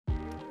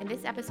In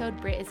this episode,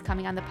 Britt is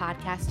coming on the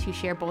podcast to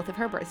share both of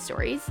her birth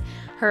stories.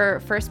 Her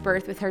first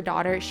birth with her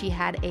daughter, she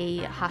had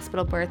a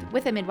hospital birth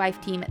with a midwife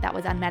team that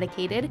was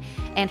unmedicated.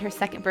 And her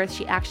second birth,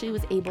 she actually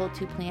was able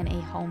to plan a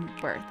home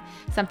birth.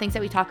 Some things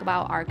that we talk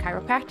about are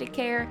chiropractic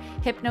care,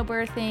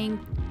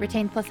 hypnobirthing,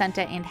 retained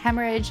placenta and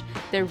hemorrhage,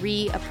 the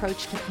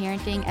re-approach to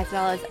parenting, as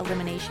well as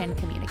elimination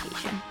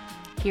communication.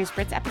 Here's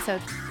Britt's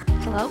episode.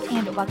 Hello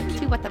and welcome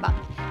to What the Bump.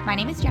 My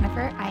name is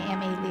Jennifer. I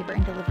am a labor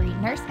and delivery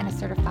nurse and a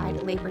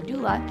certified labor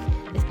doula.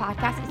 This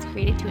podcast is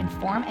created to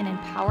inform and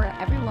empower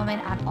every woman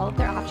on all of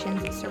their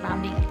options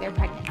surrounding their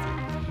pregnancy.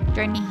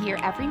 Join me here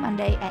every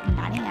Monday at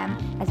 9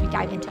 a.m. as we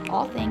dive into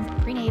all things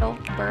prenatal,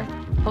 birth,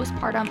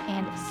 postpartum,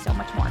 and so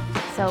much more.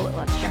 So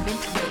let's jump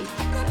into today's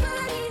episode.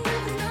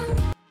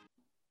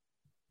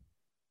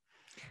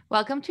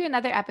 Welcome to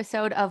another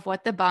episode of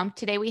What the Bump.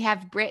 Today we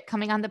have Britt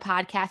coming on the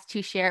podcast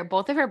to share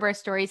both of her birth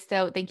stories.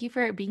 So thank you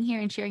for being here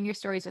and sharing your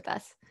stories with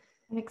us.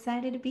 I'm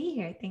excited to be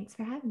here. Thanks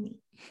for having me.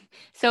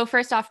 So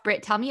first off,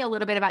 Britt, tell me a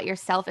little bit about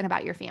yourself and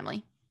about your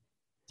family.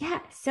 Yeah,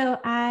 so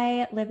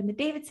I live in the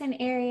Davidson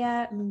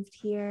area, moved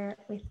here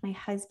with my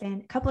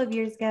husband a couple of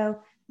years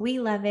ago. We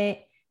love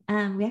it.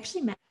 We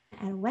actually met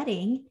at a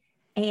wedding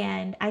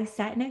and I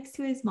sat next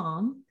to his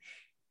mom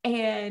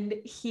and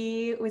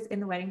he was in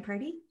the wedding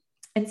party.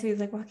 And so he was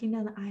like walking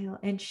down the aisle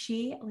and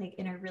she like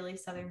in a really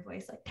Southern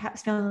voice, like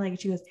taps me on the leg and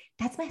she goes,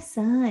 "That's my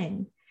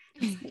son."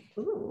 I was like,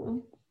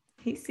 "Ooh,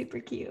 he's super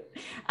cute."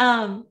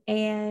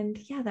 And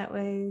yeah, that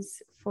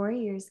was 4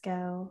 years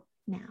ago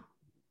now.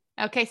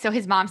 Okay. So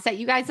his mom set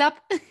you guys up?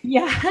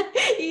 Yeah.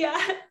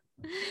 Yeah.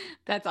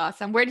 That's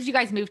awesome. Where did you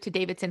guys move to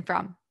Davidson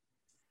from?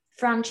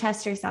 From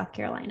Chester, South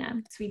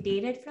Carolina. So we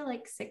dated for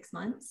like 6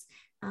 months.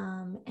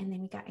 And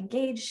then we got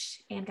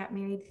engaged and got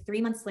married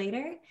 3 months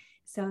later.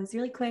 So it was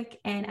really quick.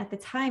 And at the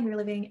time we were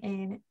living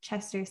in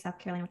Chester, South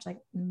Carolina, which is like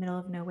in the middle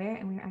of nowhere.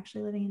 And we were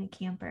actually living in a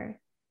camper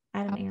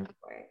at an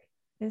airport.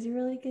 It was a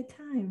really good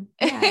time.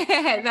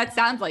 Yeah. That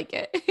sounds like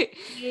it.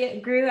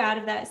 We grew out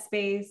of that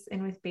space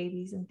and with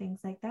babies and things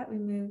like that, we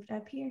moved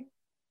up here.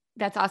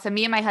 That's awesome.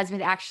 Me and my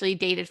husband actually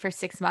dated for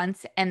 6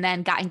 months and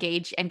then got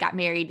engaged and got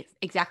married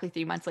exactly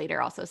 3 months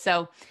later also.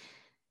 So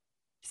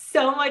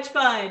much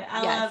fun.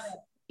 I love it.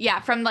 Yeah,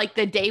 from like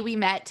the day we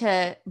met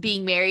to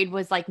being married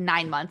was like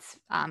 9 months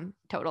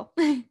total.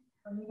 You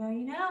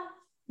know.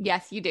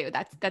 Yes, you do.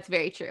 That's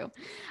very true.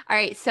 All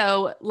right,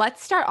 so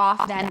let's start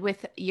off then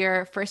with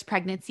your first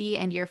pregnancy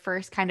and your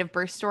first kind of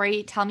birth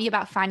story. Tell me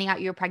about finding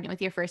out you were pregnant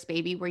with your first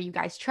baby. Were you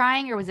guys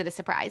trying or was it a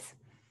surprise?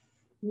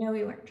 No,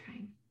 we weren't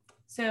trying.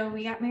 So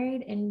we got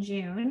married in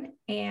June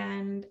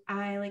and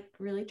I like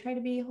really try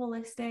to be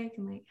holistic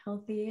and like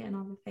healthy and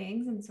all the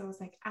things. And so I was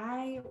like,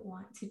 I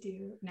want to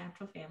do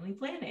natural family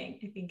planning.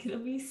 I think it'll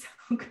be so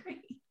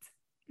great.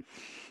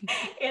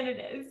 And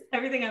it is.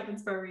 Everything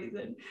happens for a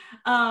reason.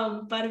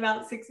 But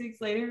about 6 weeks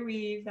later,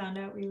 we found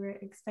out we were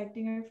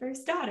expecting our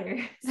first daughter.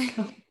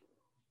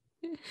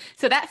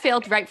 So that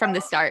failed right from the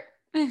start.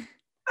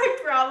 I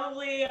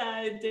probably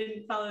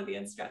didn't follow the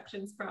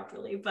instructions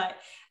properly, but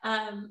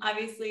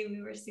obviously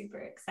we were super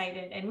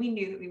excited and we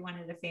knew that we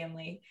wanted a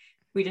family.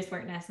 We just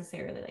weren't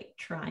necessarily like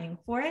trying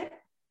for it.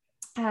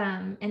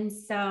 And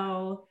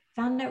so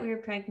found out we were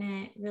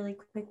pregnant really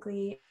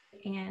quickly.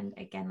 And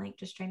again, like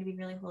just trying to be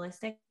really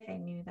holistic. I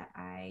knew that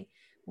I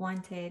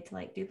wanted to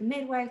like do the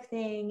midwife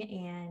thing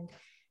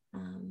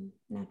and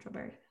natural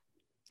birth.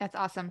 That's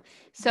awesome.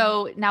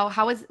 So now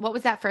what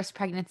was that first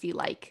pregnancy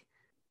like?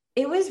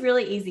 It was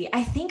really easy.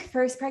 I think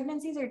first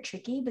pregnancies are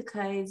tricky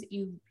because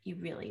you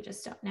really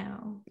just don't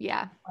know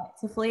what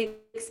to fully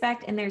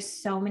expect. And there's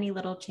so many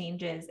little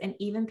changes and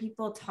even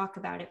people talk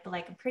about it, but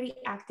like I'm pretty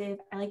active.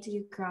 I like to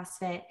do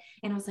CrossFit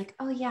and I was like,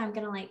 oh yeah, I'm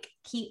going to like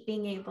keep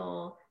being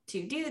able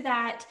to do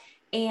that.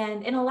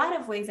 And in a lot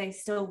of ways I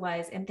still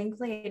was. And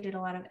thankfully I did a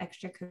lot of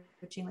extra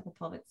coaching with a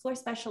pelvic floor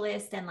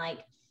specialist and like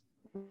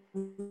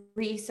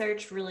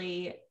research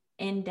really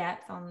in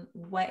depth on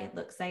what it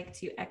looks like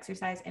to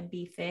exercise and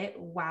be fit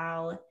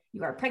while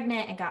you are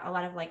pregnant and got a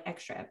lot of like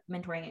extra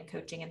mentoring and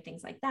coaching and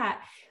things like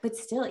that. But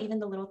still, even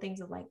the little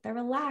things of like the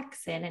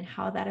relaxin and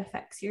how that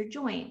affects your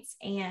joints.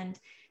 And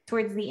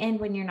towards the end,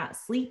 when you're not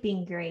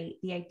sleeping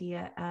great, the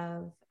idea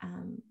of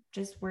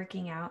just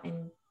working out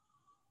and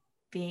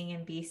being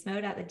in beast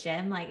mode at the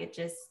gym, like it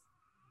just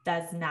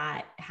does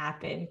not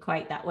happen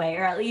quite that way,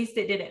 or at least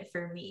it didn't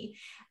for me.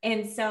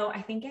 And so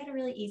I think I had a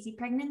really easy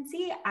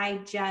pregnancy.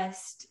 I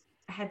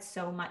had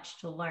so much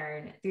to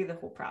learn through the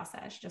whole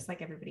process, just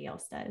like everybody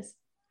else does.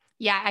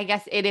 Yeah, I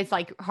guess it is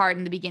like hard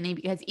in the beginning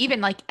because even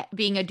like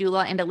being a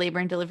doula and a labor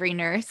and delivery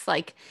nurse,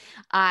 like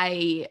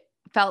I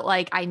felt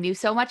like I knew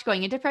so much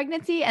going into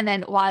pregnancy. And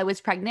then while I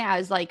was pregnant, I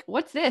was like,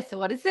 what's this?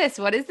 What is this?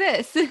 What is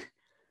this?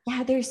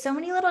 Yeah, there's so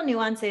many little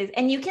nuances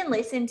and you can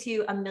listen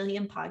to a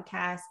million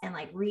podcasts and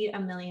like read a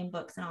million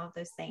books and all of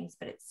those things,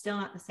 but it's still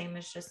not the same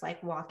as just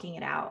like walking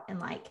it out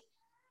and like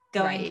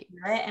going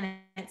through it. And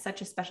it's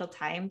such a special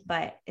time,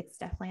 but it's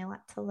definitely a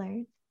lot to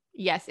learn.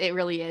 Yes, it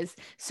really is.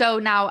 So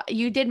now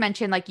you did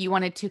mention like you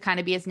wanted to kind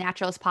of be as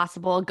natural as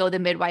possible, go the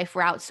midwife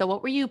route. So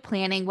what were you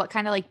planning? What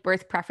kind of like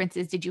birth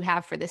preferences did you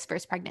have for this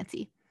first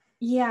pregnancy?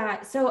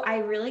 Yeah, so I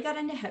really got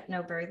into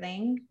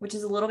hypnobirthing, which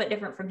is a little bit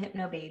different from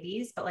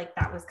hypnobabies, but like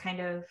that was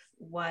kind of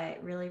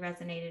what really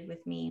resonated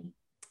with me.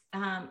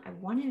 I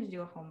wanted to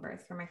do a home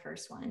birth for my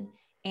first one.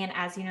 And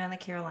as you know, in the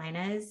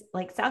Carolinas,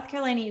 like South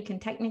Carolina, you can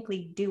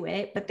technically do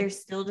it, but there's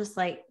still just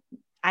like,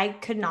 I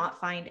could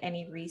not find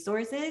any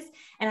resources.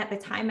 And at the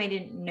time, I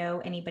didn't know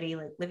anybody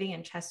like living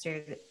in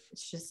Chester.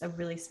 It's just a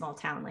really small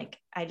town. Like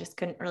I just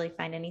couldn't really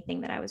find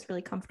anything that I was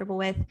really comfortable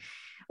with,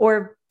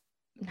 or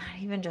not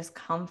even just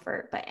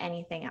comfort, but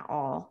anything at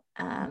all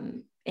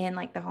in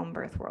like the home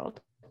birth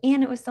world.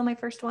 And it was still my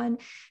first one.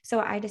 So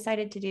I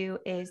decided to do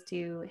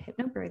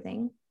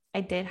hypnobirthing. I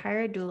did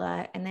hire a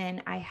doula, and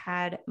then I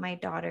had my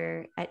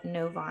daughter at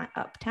Novant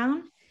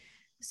Uptown.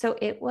 So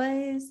it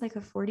was like a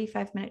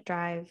 45-minute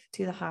drive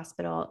to the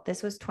hospital.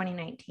 This was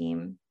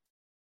 2019.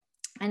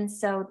 And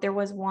so there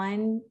was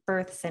one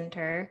birth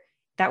center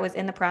that was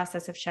in the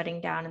process of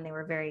shutting down, and they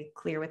were very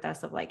clear with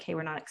us of like, hey,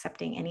 we're not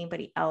accepting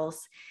anybody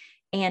else.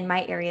 And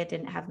my area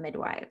didn't have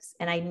midwives.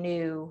 And I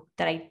knew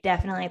that I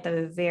definitely at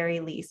the very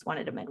least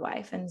wanted a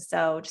midwife. And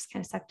so just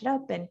kind of sucked it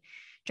up and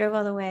drove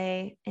all the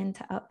way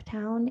into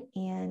Uptown.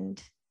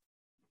 And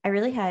I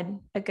really had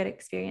a good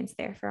experience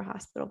there for a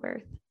hospital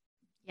birth.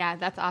 Yeah,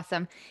 that's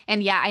awesome.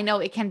 And yeah, I know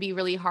it can be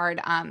really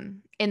hard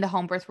in the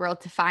home birth world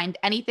to find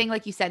anything.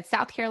 Like you said,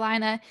 South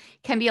Carolina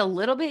can be a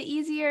little bit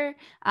easier.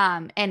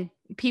 And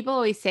people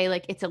always say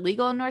like it's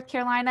illegal in North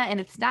Carolina, and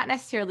it's not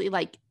necessarily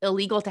like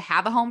illegal to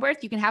have a home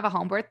birth. You can have a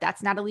home birth.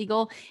 That's not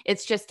illegal.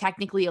 It's just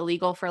technically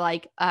illegal for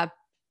like a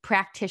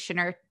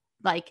practitioner,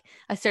 like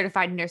a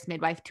certified nurse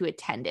midwife to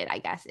attend it, I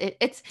guess.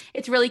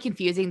 It's really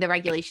confusing, the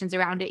regulations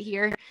around it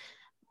here.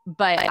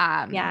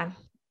 But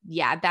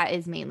yeah, that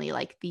is mainly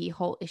like the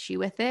whole issue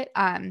with it.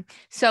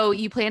 So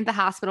you planned the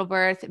hospital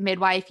birth,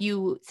 midwife,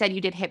 you said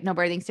you did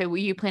hypnobirthing. So were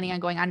you planning on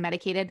going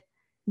unmedicated?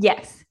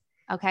 Yes.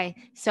 Okay.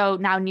 So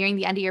now nearing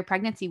the end of your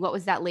pregnancy, what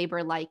was that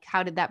labor like?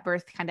 How did that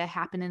birth kind of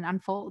happen and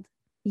unfold?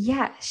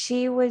 Yeah,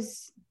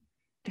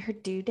 her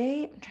due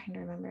date, I'm trying to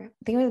remember.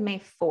 I think it was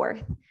May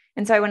 4th.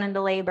 And so I went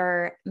into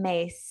labor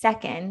May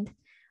 2nd.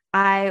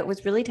 I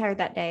was really tired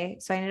that day.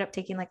 So I ended up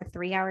taking like a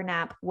 3-hour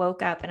nap,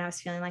 woke up, and I was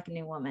feeling like a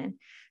new woman.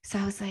 So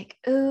I was like,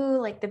 ooh,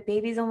 like the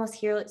baby's almost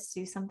here. Let's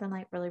do something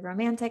like really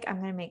romantic. I'm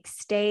going to make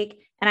steak.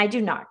 And I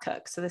do not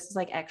cook. So this is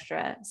like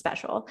extra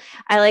special.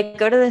 I like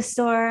go to the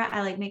store.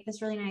 I like make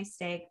this really nice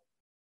steak,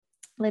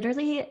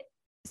 literally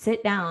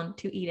sit down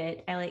to eat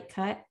it. I like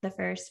cut the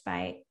first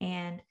bite,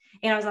 and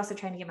I was also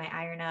trying to get my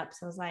iron up.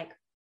 So I was like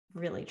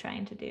really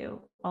trying to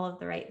do all of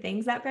the right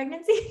things that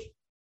pregnancy.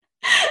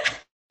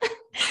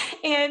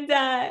 And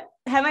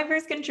had my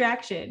first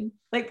contraction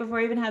like before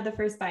I even had the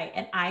first bite,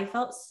 and I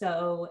felt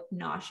so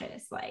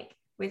nauseous like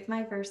with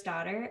my first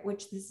daughter,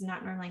 which this is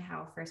not normally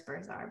how first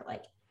births are, but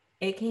like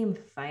it came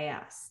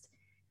fast,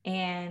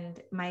 and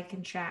my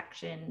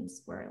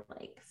contractions were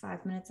like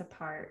 5 minutes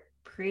apart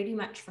pretty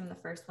much from the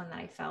first one that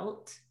I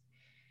felt,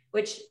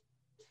 which,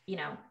 you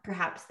know,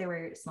 perhaps there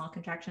were small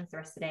contractions the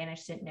rest of the day and I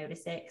just didn't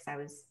notice it because I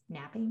was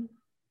napping.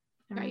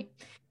 Right.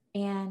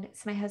 And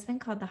so my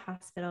husband called the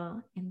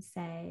hospital and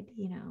said,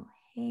 you know,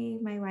 hey,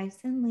 my wife's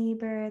in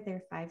labor.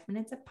 They're 5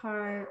 minutes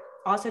apart.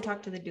 Also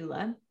talked to the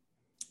doula.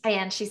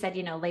 And she said,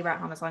 you know, labor at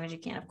home as long as you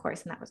can, of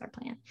course. And that was our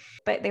plan.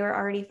 But they were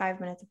already 5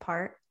 minutes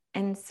apart.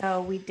 And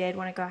so we did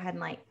want to go ahead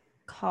and like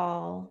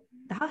call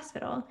the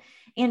hospital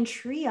and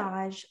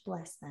triage,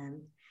 bless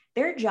them,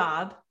 their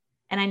job.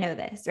 And I know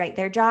this, right?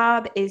 Their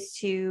job is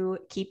to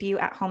keep you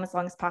at home as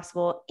long as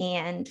possible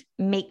and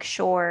make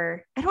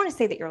sure, I don't want to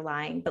say that you're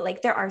lying, but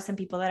like there are some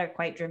people that are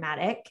quite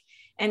dramatic.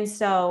 And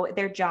so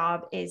their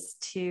job is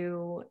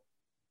to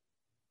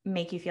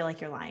make you feel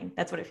like you're lying.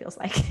 That's what it feels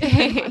like.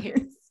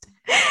 And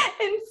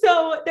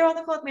so they're on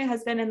the phone with my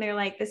husband and they're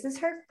like, this is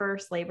her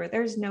first labor.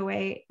 There's no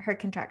way her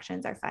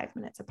contractions are 5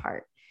 minutes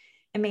apart.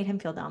 It made him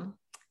feel dumb.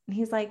 And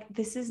he's like,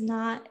 this is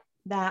not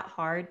that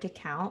hard to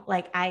count.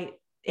 Like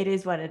it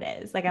is what it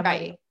is. Like I'm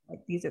right. Like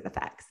these are the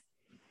facts.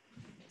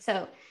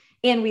 So,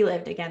 and we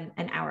lived again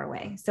an hour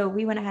away. So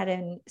we went ahead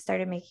and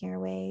started making our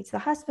way to the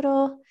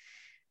hospital.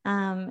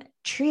 My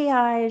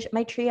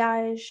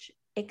triage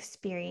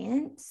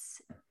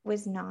experience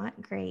was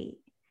not great.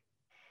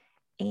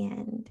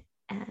 And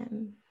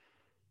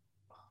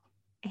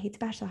I hate to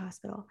bash the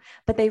hospital,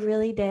 but they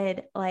really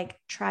did like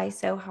try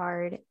so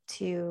hard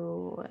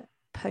to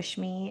push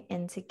me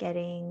into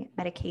getting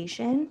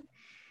medication.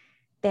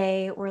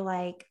 They were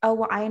like, oh,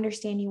 well, I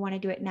understand you want to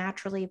do it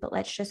naturally, but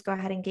let's just go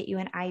ahead and get you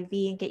an IV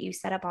and get you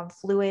set up on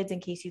fluids in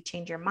case you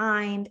change your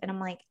mind. And I'm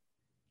like,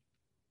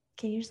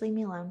 can you just leave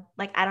me alone?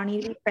 Like, I don't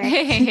need to be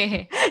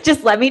pricked.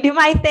 Just let me do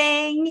my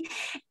thing.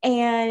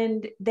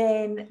 And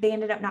then they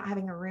ended up not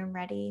having a room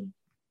ready.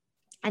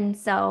 And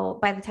so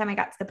by the time I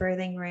got to the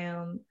birthing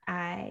room,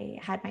 I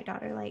had my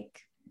daughter like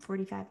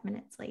 45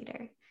 minutes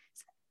later.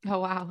 Oh,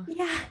 wow.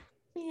 Yeah.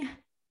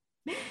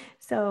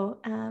 So,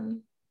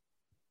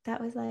 that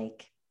was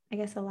like I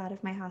guess a lot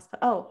of my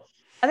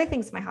other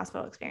things, my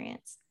hospital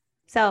experience.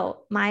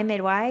 So my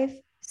midwife,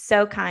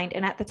 so kind.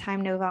 And at the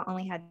time, Nova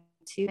only had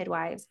 2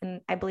 midwives,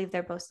 and I believe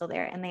they're both still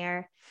there, and they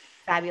are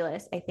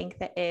fabulous. I think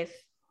that if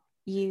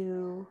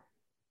you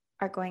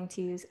are going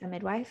to use a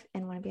midwife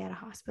and want to be at a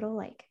hospital,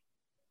 like,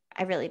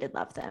 I really did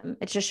love them.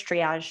 It's just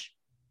triage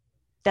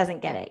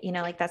doesn't get it,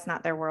 like that's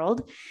not their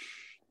world.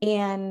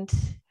 And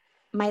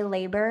my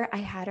labor, I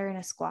had her in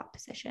a squat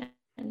position,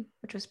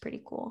 which was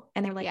pretty cool.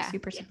 And they're like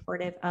super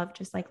supportive of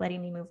just like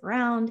letting me move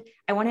around.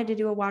 I wanted to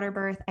do a water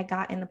birth. I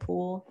got in the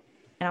pool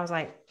and I was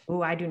like,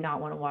 oh, I do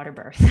not want a water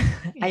birth.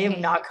 I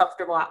am not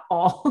comfortable at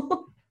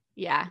all.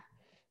 Yeah.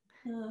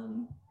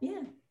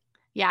 Yeah.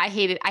 Yeah. I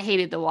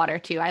hated the water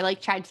too. I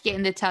like tried to get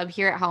in the tub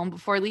here at home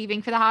before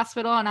leaving for the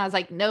hospital. And I was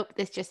like, nope,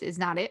 this just is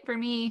not it for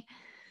me.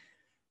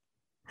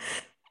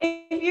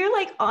 If you're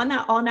like on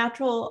that all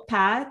natural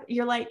path,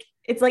 you're like,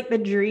 it's like the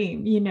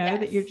dream,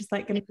 that you're just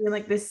like going to feel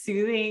like this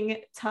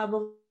soothing tub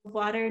of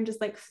water and just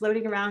like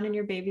floating around, and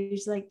your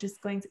baby's like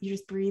you're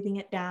just breathing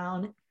it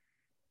down.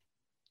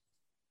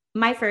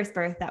 My first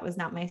birth, that was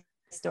not my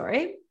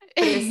story, but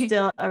it was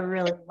still a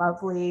really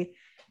lovely,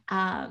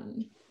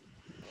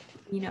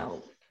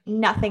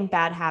 nothing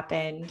bad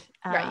happened.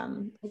 Right.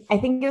 I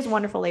think it was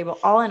wonderful labor.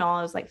 All in all,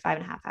 it was like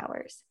 5.5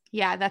 hours.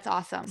 Yeah, that's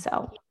awesome.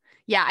 So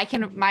yeah,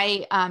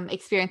 my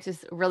experience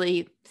was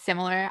really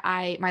similar.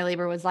 My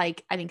labor was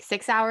like, I think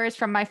 6 hours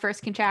from my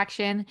first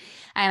contraction,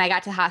 and I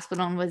got to the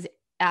hospital and was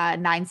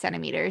 9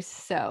 centimeters.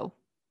 So,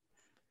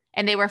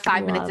 and they were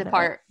 5 minutes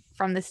apart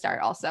from the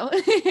start also.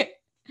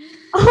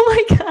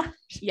 Oh my gosh.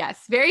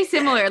 Yes. Very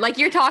similar. Like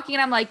you're talking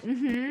and I'm like,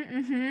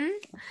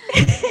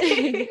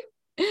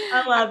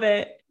 I love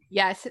it.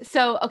 Yes.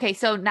 So, okay.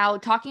 So now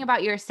talking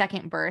about your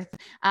second birth,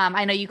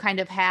 I know you kind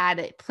of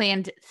had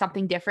planned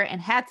something different and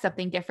had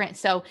something different.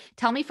 So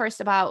tell me first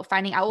about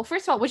finding out. Well,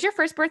 first of all, was your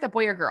first birth a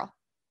boy or girl?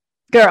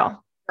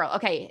 Girl.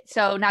 Okay.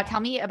 So now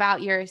tell me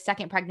about your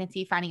second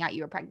pregnancy, finding out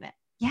you were pregnant.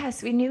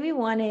 Yes. We knew we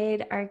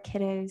wanted our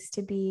kiddos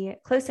to be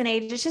close in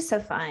age. It's just so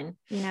fun,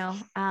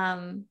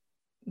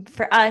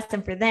 for us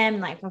and for them.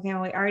 Like, okay,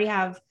 well, we already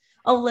have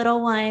a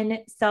little one,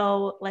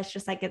 so let's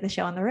just like get the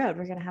show on the road.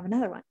 We're going to have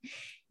another one.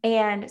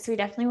 And so we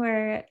definitely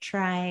were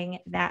trying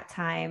that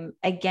time.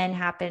 Again,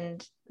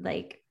 happened,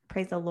 like,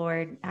 praise the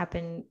Lord,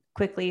 happened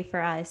quickly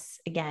for us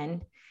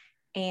again.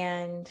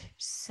 And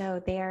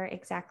so they are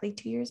exactly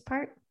 2 years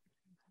apart,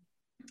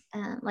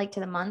 like to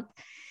the month.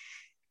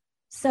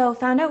 So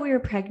found out we were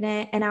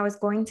pregnant, and I was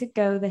going to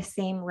go the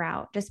same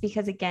route just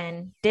because,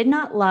 again, did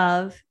not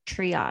love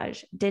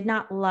triage, did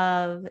not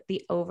love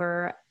the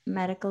over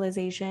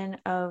medicalization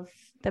of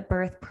the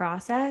birth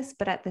process.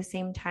 But at the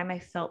same time, I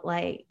felt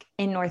like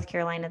in North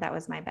Carolina, that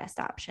was my best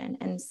option.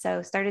 And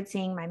so started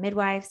seeing my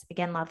midwives,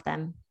 again, love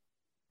them,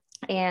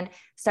 and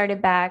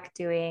started back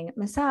doing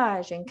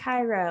massage and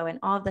chiro and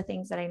all of the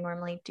things that I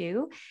normally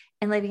do.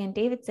 And living in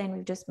Davidson,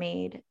 we've just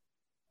made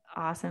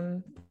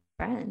awesome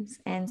friends.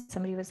 And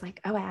somebody was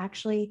like, oh,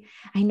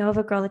 I know of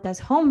a girl that does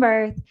home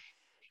birth.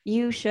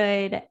 You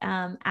should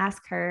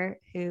ask her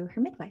who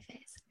her midwife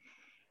is.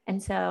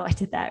 And so I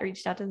did that,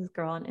 reached out to this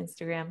girl on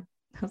Instagram.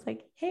 I was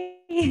like, hey,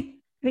 I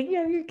think you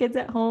have your kids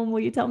at home. Will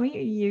you tell me what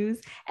you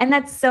use? And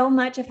that's so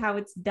much of how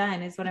it's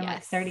done, is what I'm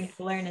like starting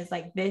to learn, is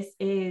like, this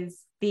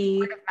is the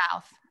word of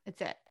mouth.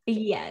 It's it.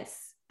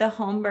 Yes. The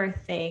home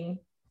birth thing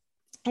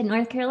in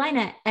North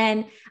Carolina.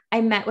 And I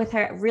met with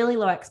her, really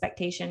low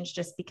expectations,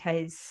 just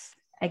because,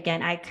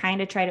 again, I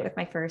kind of tried it with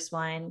my first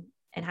one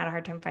and had a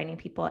hard time finding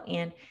people.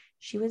 And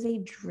she was a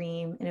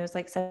dream. And it was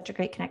like such a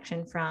great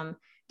connection from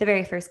the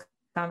very first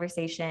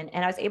conversation.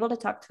 And I was able to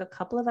talk to a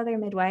couple of other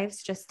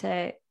midwives just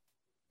to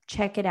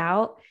check it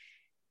out.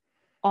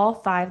 All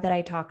 5 that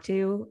I talked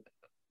to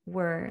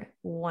were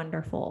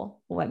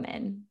wonderful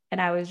women. And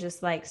I was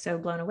just like so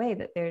blown away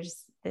that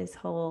there's this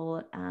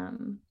whole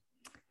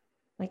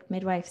like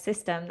midwife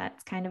system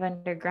that's kind of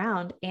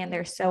underground, and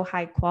they're so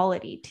high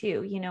quality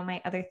too.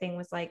 My other thing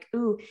was like,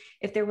 ooh,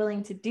 if they're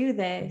willing to do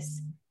this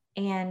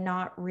and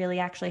not really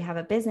actually have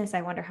a business,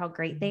 I wonder how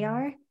great they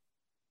are.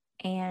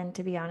 And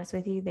to be honest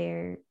with you,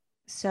 they're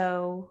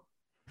so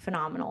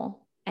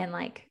phenomenal. And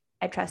like,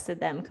 I trusted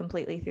them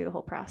completely through the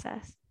whole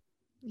process.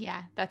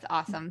 Yeah, that's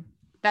awesome.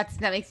 That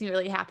makes me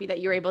really happy that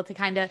you're able to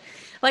kind of,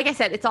 like I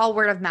said, it's all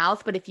word of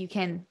mouth, but if you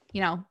can,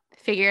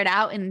 figure it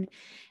out and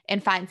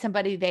find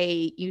somebody,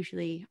 they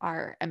usually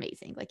are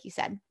amazing, like you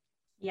said.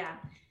 Yeah.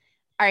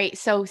 All right.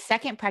 So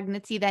second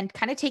pregnancy, then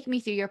kind of take me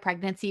through your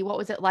pregnancy. What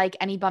was it like?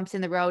 Any bumps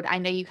in the road? I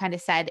know you kind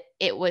of said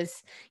it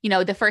was,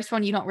 the first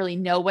one, you don't really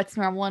know what's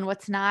normal and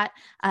what's not.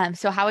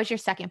 So how was your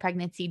second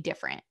pregnancy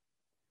different?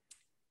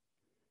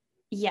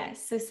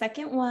 Yes. So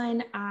second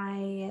one,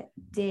 I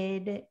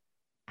did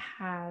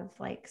have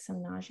like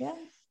some nausea,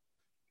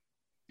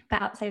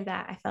 but outside of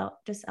that, I felt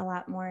just a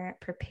lot more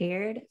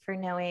prepared for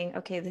knowing,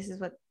 okay, this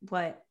is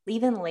what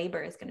even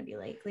labor is going to be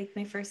like. Like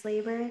my first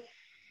labor,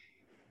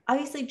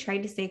 obviously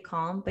tried to stay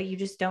calm, but you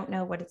just don't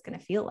know what it's going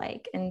to feel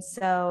like. And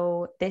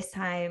so this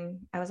time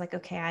I was like,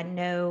 okay, I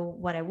know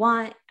what I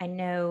want. I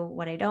know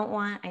what I don't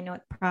want. I know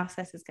what the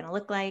process is going to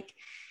look like.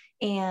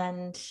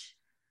 And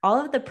all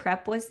of the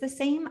prep was the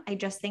same. I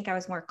just think I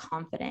was more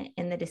confident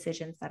in the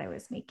decisions that I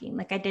was making.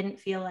 Like I didn't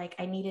feel like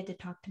I needed to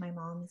talk to my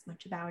mom as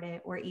much about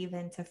it, or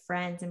even to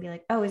friends and be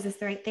like, oh, is this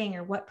the right thing?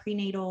 Or what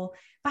prenatal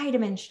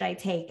vitamin should I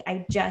take?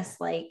 I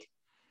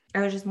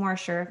was just more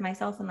sure of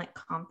myself and like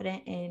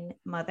confident in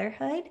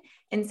motherhood.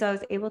 And so I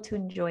was able to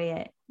enjoy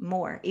it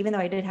more, even though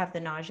I did have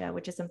the nausea,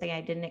 which is something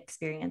I didn't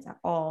experience at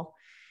all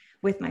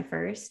with my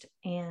first.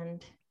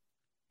 And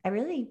I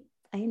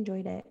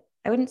enjoyed it.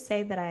 I wouldn't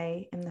say that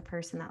I am the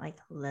person that like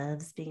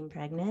loves being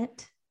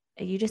pregnant.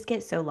 You just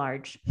get so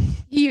large.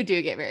 You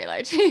do get very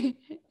large.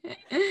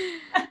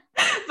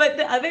 But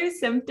the other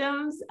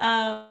symptoms,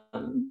 I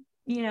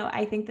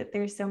think that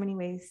there's so many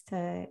ways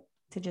to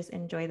just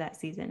enjoy that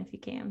season if you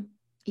can.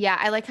 Yeah,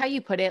 I like how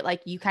you put it,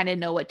 like you kind of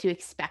know what to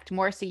expect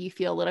more, so you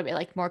feel a little bit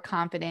like more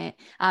confident.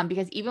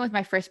 Because even with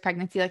my first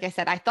pregnancy, like I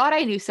said, I thought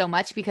I knew so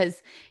much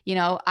because,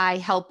 I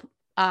help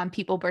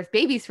people birth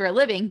babies for a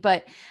living,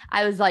 but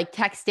I was like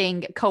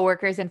texting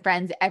coworkers and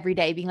friends every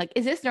day being like,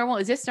 is this normal?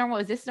 Is this normal?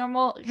 Is this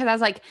normal? Because I was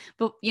like,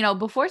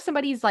 before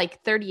somebody's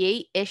like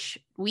 38-ish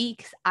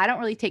weeks, I don't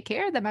really take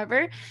care of them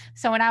ever.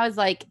 So when I was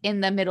like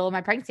in the middle of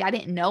my pregnancy, I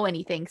didn't know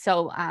anything.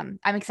 So I'm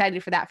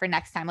excited for that for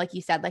next time. Like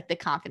you said, like the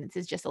confidence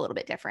is just a little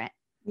bit different.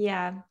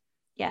 Yeah.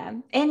 Yeah.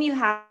 And you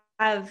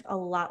have a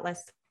lot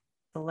less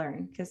to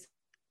learn because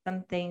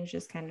some things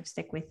just kind of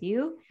stick with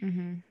you.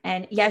 Mm-hmm.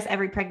 And yes,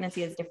 every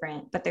pregnancy is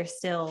different, but there's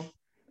still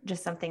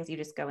just some things you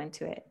just go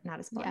into it not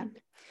as planned.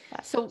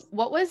 Yeah. So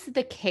what was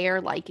the care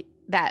like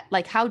that,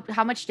 like how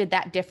much did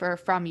that differ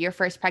from your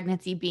first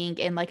pregnancy being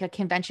in like a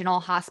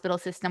conventional hospital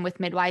system with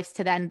midwives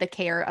to then the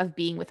care of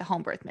being with a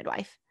home birth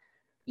midwife?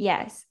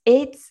 Yes,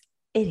 it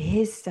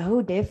is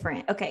so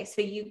different. Okay,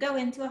 so you go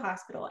into a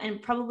hospital,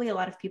 and probably a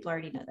lot of people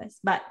already know this,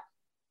 but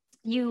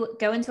you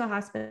go into a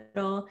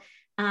hospital.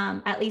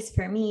 At least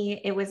for me,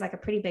 it was like a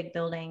pretty big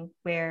building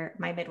where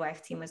my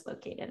midwife team was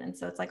located. And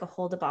so it's like a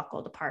whole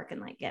debacle to park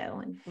and like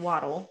go and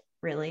waddle,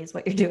 really is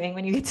what you're doing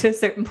when you get to a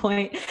certain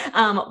point.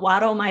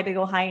 Waddle my big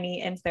old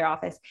hiney into their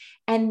office.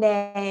 And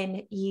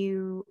then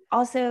you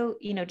also,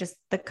 just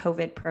the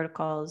COVID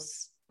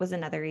protocols was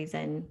another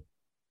reason.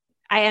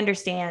 I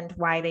understand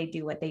why they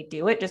do what they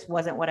do. It just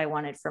wasn't what I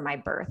wanted for my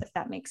birth, if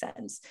that makes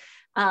sense.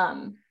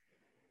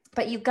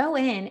 But you go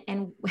in,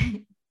 and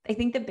I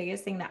think the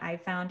biggest thing that I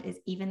found is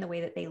even the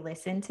way that they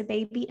listen to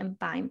baby and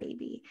find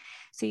baby.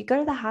 So you go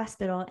to the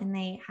hospital and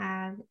they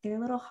have their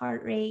little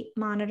heart rate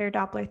monitor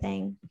Doppler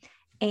thing,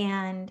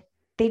 and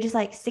they just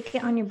like stick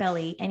it on your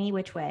belly any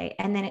which way.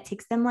 And then it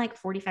takes them like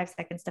 45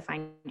 seconds to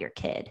find your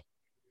kid.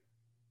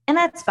 And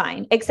that's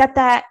fine, except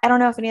that I don't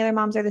know if any other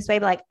moms are this way,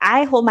 but like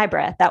I hold my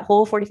breath that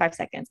whole 45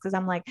 seconds because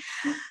I'm like,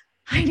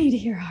 I need to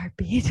hear a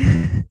heartbeat.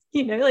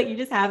 Like you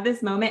just have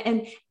this moment.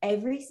 And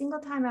every single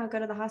time I would go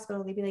to the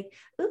hospital, they'd be like,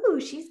 ooh,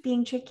 she's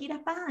being tricky to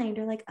find,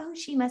 or like, oh,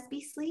 she must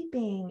be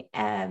sleeping.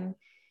 And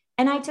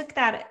I took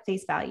that at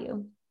face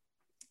value.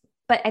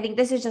 But I think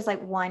this is just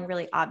like one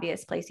really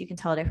obvious place you can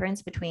tell a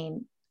difference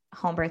between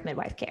home birth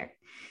midwife care.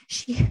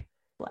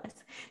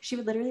 She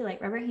would literally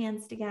like rub her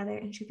hands together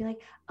and she'd be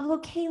like,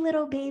 okay,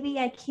 little baby,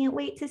 I can't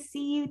wait to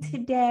see you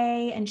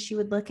today. And she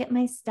would look at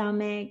my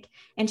stomach,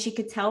 and she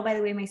could tell by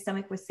the way my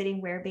stomach was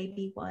sitting where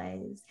baby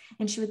was.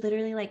 And she would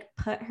literally like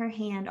put her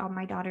hand on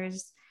my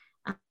daughter's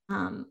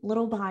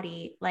little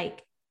body,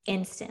 like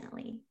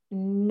instantly,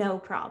 no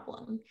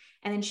problem.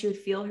 And then she would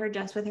feel her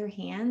just with her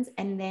hands.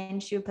 And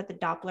then she would put the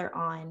Doppler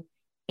on,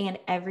 and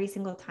every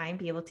single time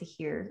be able to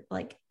hear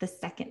like the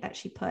second that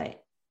she put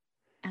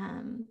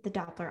the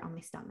Doppler on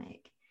my stomach.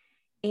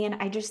 And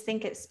I just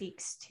think it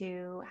speaks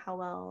to how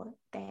well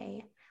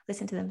they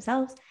listen to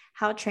themselves,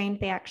 how trained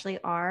they actually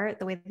are,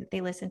 the way that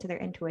they listen to their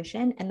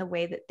intuition, and the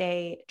way that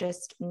they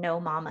just know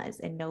mamas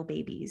and know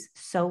babies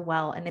so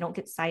well. And they don't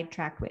get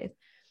sidetracked with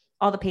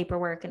all the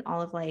paperwork and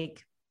all of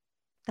like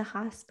the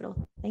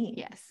hospital things.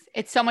 Yes.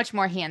 It's so much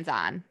more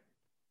hands-on.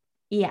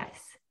 Yes,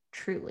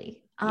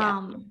 truly.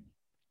 Yeah.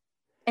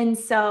 And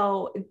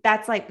so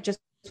that's like just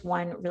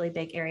one really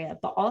big area,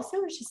 but also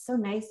it's just so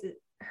nice that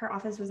her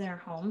office was in her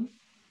home.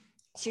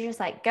 So you're just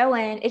like go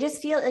in. It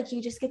just feels like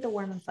you just get the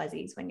warm and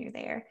fuzzies when you're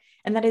there.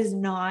 And that is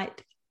not,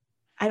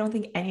 I don't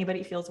think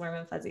anybody feels warm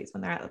and fuzzies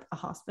when they're at a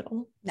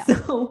hospital. No.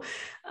 So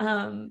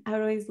I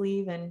would always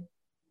leave, and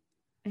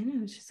I don't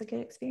know, it's just a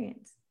good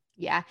experience.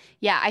 Yeah.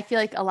 Yeah. I feel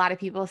like a lot of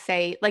people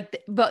say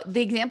like, but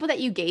the example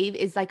that you gave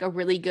is like a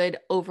really good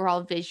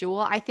overall visual,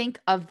 I think,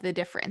 of the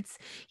difference.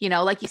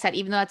 Like you said,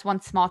 even though that's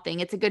one small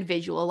thing, it's a good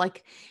visual,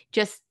 like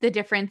just the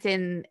difference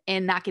in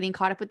not getting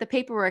caught up with the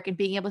paperwork and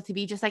being able to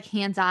be just like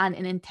hands-on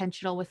and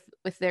intentional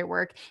with their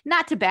work.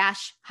 Not to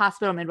bash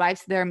hospital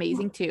midwives. They're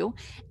amazing too.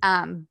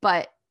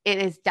 But it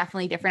is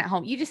definitely different at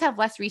home. You just have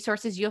less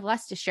resources. You have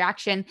less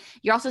distraction.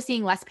 You're also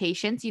seeing less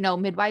patients.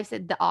 Midwives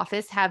at the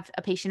office have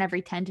a patient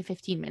every 10 to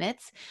 15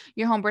 minutes.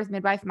 Your home birth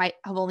midwife might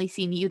have only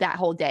seen you that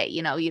whole day.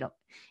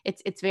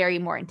 It's very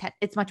more intense.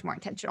 It's much more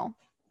intentional.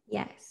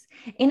 Yes.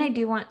 And I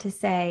do want to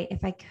say,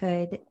 if I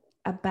could,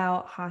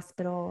 about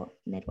hospital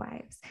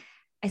midwives.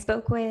 I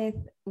spoke with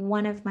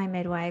one of my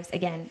midwives,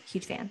 again,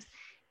 huge fans.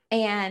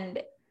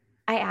 And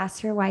I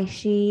asked her why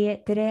she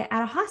did it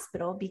at a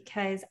hospital,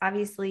 because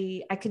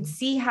obviously I could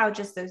see how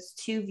just those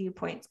two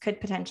viewpoints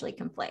could potentially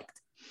conflict.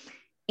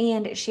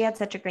 And she had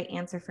such a great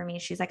answer for me.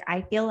 She's like,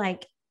 I feel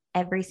like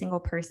every single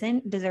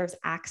person deserves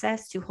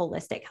access to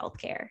holistic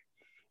healthcare.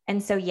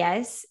 And so,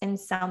 yes, in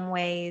some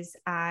ways,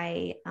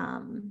 I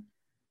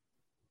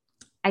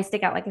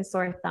stick out like a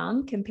sore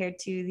thumb compared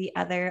to the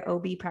other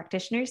OB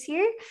practitioners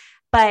here.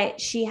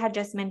 But she had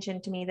just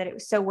mentioned to me that it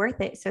was so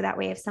worth it. So that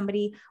way, if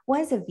somebody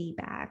was a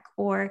VBAC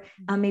or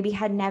maybe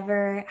had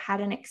never had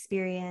an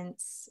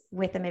experience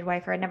with a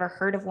midwife or had never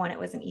heard of one, it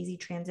was an easy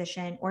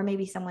transition, or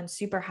maybe someone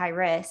super high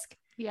risk,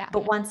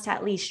 but wants to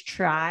at least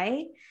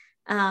try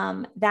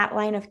that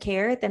line of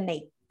care, then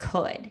they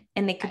could,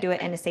 and they could do it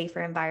in a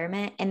safer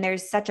environment. And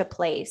there's such a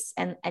place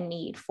and a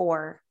need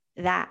for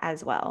that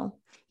as well.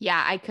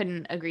 Yeah, I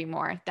couldn't agree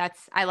more.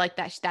 I like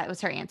that. That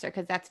was her answer,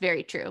 because that's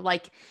very true.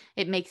 Like,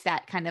 it makes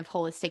that kind of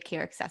holistic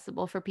care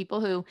accessible for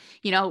people who,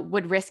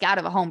 would risk out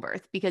of a home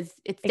birth, because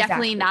it's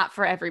definitely not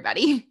for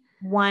everybody.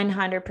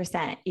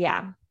 100%.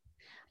 Yeah.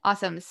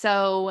 Awesome.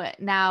 So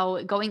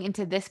now going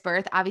into this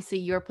birth, obviously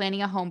you're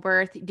planning a home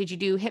birth. Did you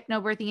do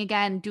hypnobirthing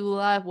again,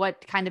 doula?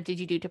 What kind of did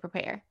you do to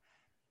prepare?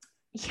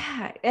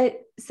 Yeah.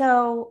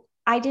 So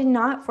I did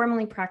not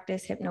formally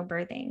practice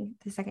hypnobirthing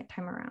the second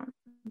time around.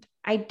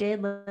 I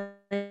did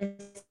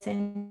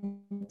listen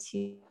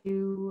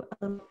to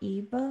a little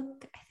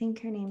ebook. I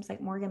think her name's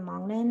like Morgan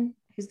Longman,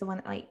 who's the one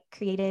that like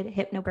created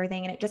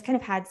hypnobirthing, and it just kind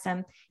of had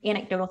some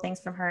anecdotal things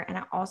from her. And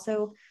I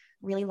also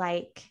really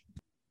like,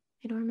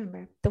 I don't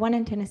remember, the one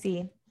in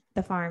Tennessee,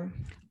 the farm.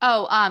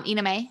 Oh,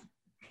 Ina May.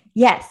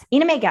 Yes,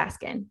 Ina May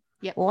Gaskin.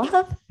 Yep.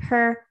 Love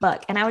her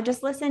book. And I would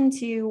just listen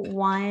to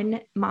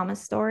one mama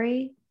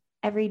story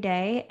every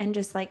day and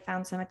just like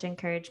found so much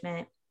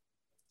encouragement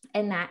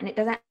in that. And it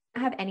doesn't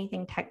have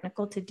anything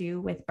technical to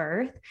do with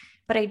birth,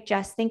 but I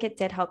just think it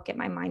did help get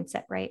my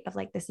mindset right of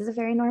like, this is a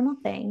very normal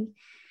thing.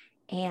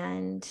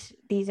 And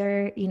these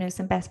are,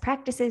 some best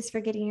practices for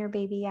getting your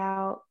baby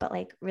out, but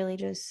like really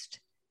just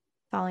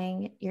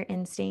following your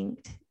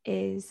instinct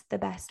is the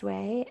best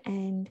way.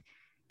 And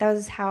that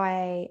was how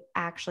I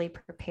actually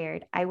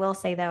prepared. I will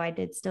say though, I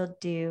did still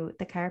do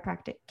the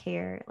chiropractic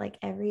care like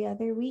every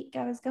other week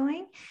I was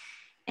going.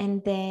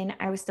 And then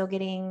I was still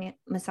getting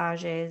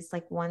massages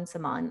like once a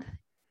month.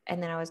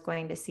 And then I was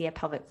going to see a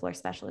pelvic floor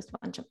specialist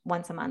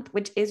once a month,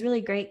 which is really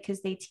great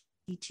because they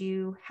teach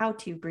you how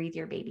to breathe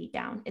your baby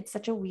down. It's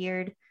such a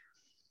weird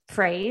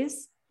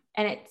phrase.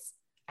 And it's,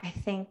 I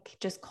think,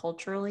 just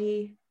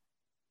culturally,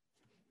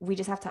 we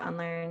just have to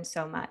unlearn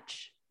so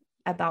much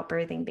about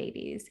birthing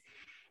babies.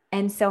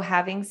 And so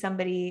having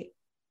somebody,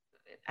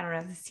 I don't know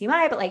if this is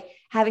TMI, but like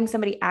having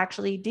somebody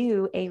actually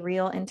do a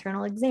real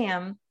internal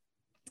exam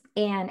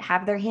and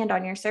have their hand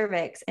on your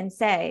cervix and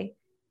say,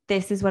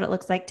 this is what it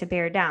looks like to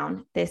bear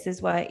down. This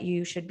is what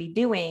you should be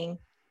doing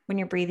when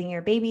you're breathing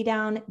your baby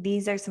down.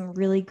 These are some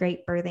really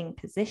great birthing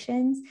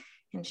positions.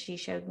 And she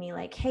showed me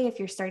like, hey, if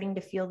you're starting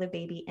to feel the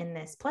baby in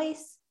this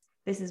place,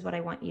 this is what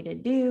I want you to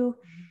do.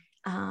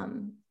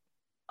 And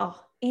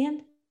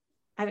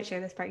I haven't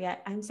shared this part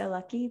yet. I'm so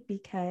lucky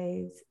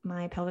because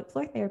my pelvic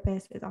floor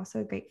therapist is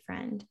also a great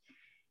friend.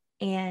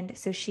 And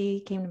so she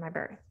came to my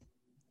birth.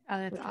 Oh,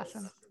 that's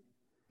awesome.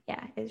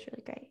 Yeah, it was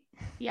really great.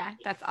 Yeah,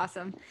 that's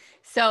awesome.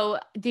 So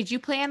did you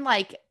plan,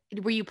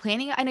 were you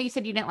planning? I know you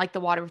said you didn't like the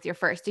water with your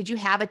first. Did you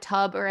have a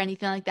tub or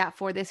anything like that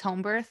for this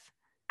home birth?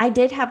 I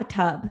did have a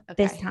tub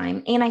this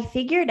time. And I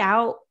figured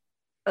out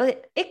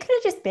it could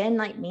have just been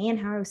like me and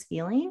how I was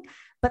feeling,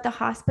 but the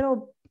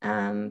hospital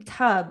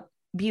tub,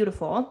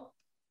 beautiful,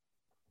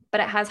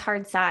 but it has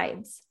hard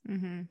sides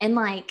and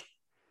like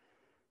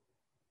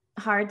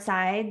hard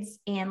sides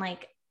and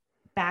like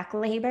back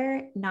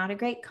labor, not a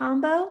great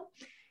combo.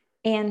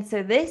 And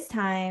so this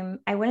time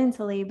I went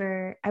into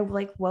labor, I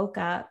like woke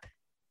up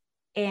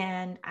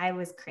and I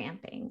was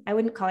cramping. I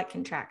wouldn't call it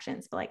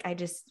contractions, but like I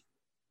just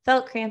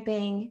felt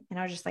cramping and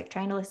I was just like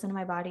trying to listen to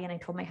my body. And I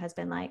told my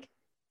husband, like,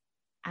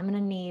 I'm going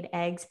to need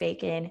eggs,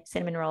 bacon,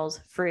 cinnamon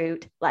rolls,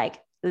 fruit, like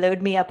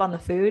load me up on the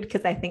food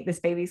because I think this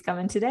baby's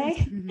coming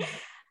today.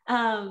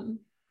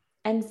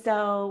 And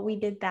so we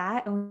did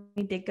that, and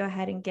we did go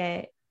ahead and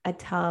get a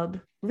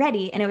tub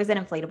ready, and it was an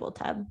inflatable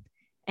tub.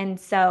 And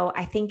so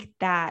I think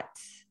that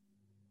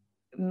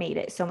made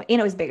it so much,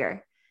 it was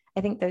bigger.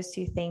 I think those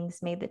two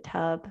things made the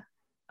tub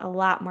a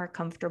lot more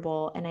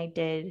comfortable, and I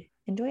did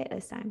enjoy it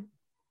this time.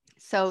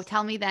 So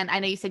tell me then, I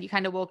know you said you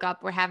kind of woke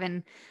up, we're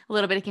having a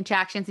little bit of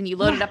contractions and you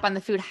loaded up on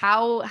the food.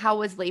 How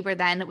was labor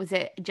then? Was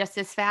it just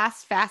as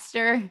fast,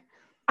 faster?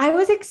 I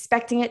was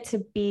expecting it to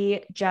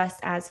be just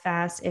as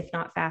fast, if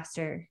not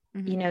faster.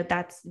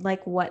 That's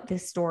like what the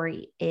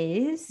story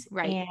is.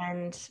 Right.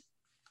 And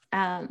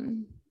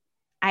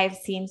I've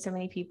seen so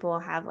many people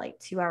have like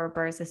 2-hour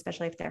births,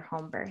 especially if they're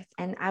home birth.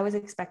 And I was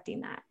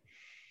expecting that.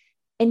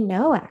 And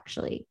no,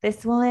 actually,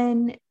 this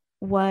one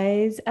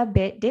was a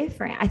bit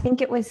different. I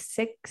think it was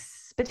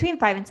between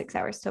 5 and 6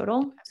 hours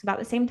total. It's about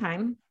the same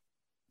time.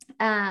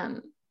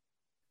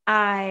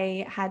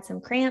 I had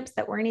some cramps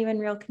that weren't even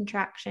real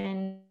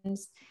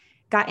contractions.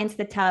 got into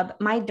the tub.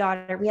 My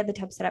daughter, we had the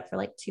tub set up for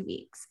like 2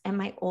 weeks. And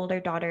my older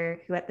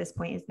daughter, who at this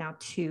point is now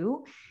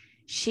 2,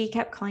 she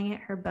kept calling it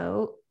her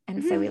boat.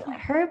 And so we let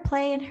her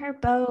play in her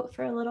boat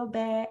for a little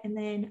bit. And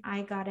then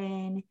I got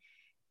in,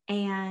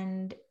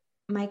 and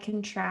my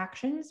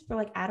contractions were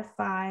like out of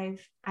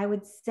 5. I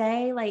would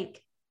say,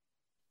 like,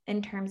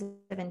 in terms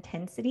of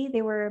intensity,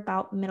 they were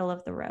about middle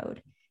of the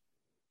road.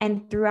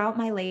 And throughout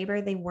my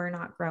labor, they were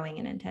not growing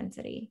in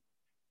intensity.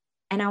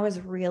 And I was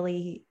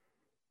really,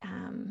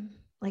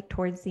 like,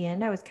 towards the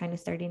end, I was kind of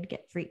starting to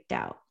get freaked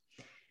out.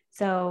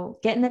 So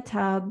get in the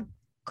tub,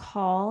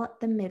 call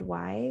the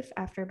midwife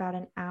after about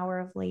an hour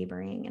of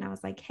laboring. And I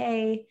was like,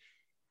 hey,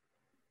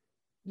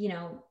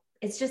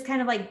 it's just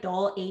kind of like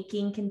dull,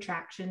 aching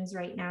contractions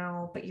right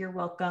now, but you're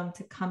welcome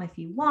to come if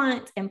you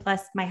want. And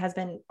plus, my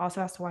husband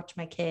also has to watch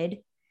my kid,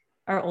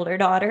 our older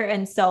daughter.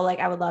 And so, like,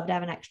 I would love to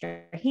have an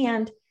extra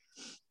hand.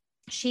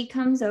 She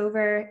comes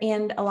over,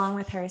 and along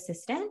with her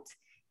assistant.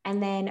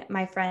 And then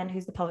my friend,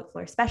 who's the pelvic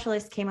floor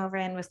specialist, came over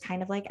and was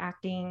kind of like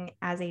acting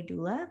as a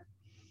doula.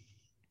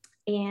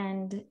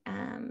 And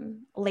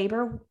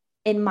labor,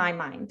 in my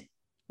mind,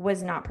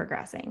 was not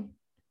progressing.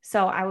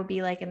 So I would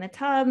be like in the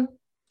tub,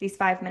 these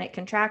 5-minute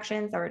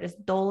contractions that were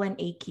just dull and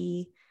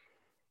achy,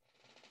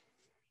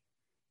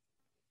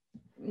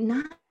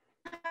 not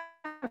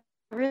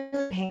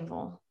really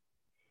painful.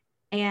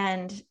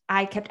 And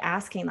I kept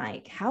asking,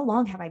 like, how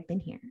long have I been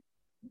here?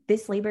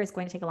 This labor is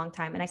going to take a long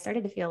time. And I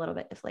started to feel a little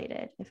bit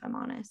deflated, if I'm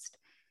honest,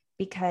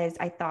 because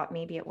I thought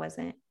maybe it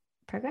wasn't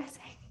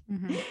progressing.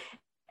 Mm-hmm.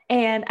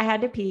 And I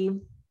had to pee.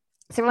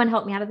 So everyone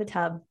helped me out of the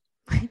tub,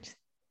 which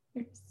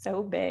are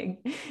so big.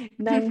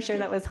 And I'm sure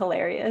that was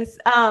hilarious.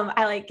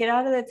 I like get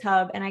out of the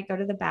tub and I go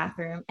to the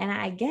bathroom. And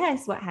I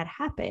guess what had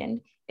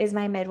happened is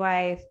my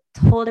midwife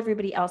told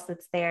everybody else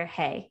that's there,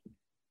 hey,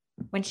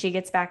 when she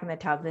gets back in the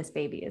tub, this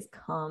baby is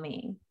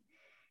coming.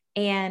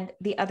 And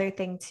the other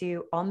thing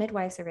too, all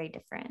midwives are very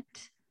different.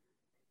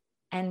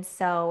 And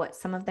so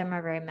some of them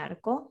are very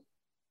medical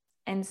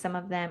and some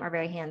of them are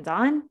very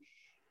hands-on.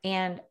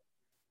 And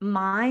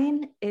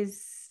mine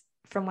is,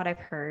 from what I've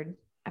heard,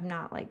 I'm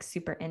not like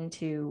super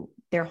into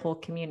their whole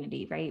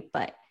community, right?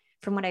 But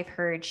from what I've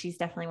heard, she's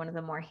definitely one of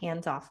the more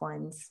hands-off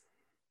ones,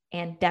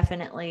 and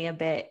definitely a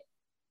bit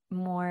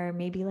more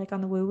maybe like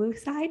on the woo-woo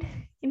side,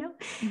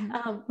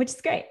 which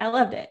is great. I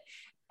loved it.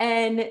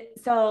 And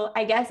so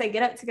I guess I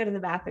get up to go to the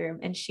bathroom,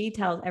 and she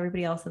tells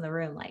everybody else in the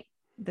room, like,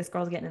 this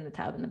girl's getting in the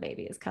tub and the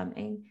baby is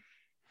coming.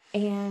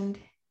 And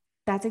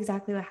that's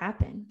exactly what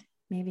happened.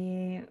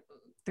 Maybe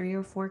 3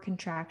 or 4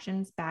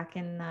 contractions back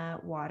in the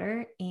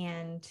water,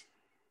 and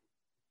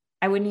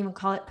I wouldn't even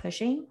call it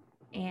pushing.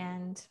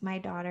 And my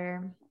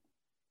daughter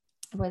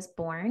was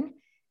born.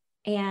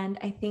 And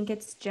I think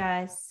it's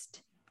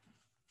just,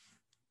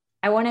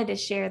 I wanted to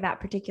share that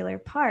particular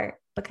part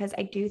because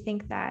I do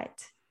think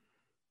that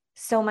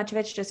so much of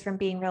it's just from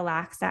being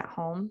relaxed at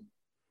home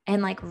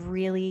and like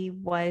really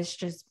was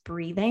just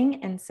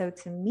breathing. And so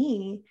to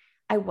me,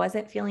 I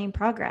wasn't feeling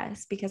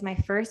progress because my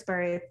first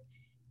birth,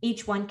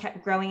 each one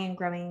kept growing and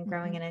growing and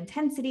growing in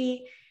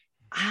intensity.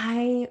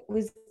 I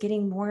was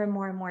getting more and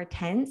more and more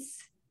tense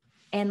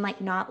and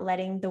like not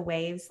letting the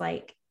waves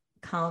like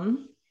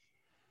come.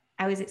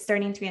 I was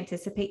starting to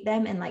anticipate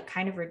them and like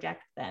kind of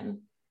reject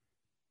them.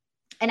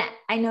 And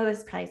I know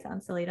this probably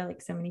sounds silly to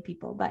like so many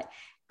people, but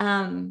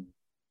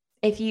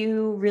if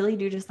you really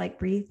do just like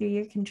breathe through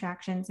your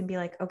contractions and be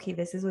like, okay,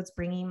 this is what's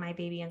bringing my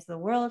baby into the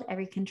world.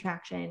 Every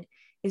contraction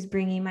is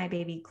bringing my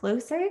baby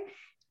closer.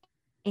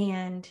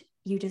 And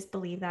you just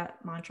believe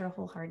that mantra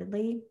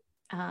wholeheartedly.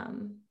 I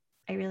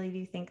really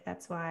do think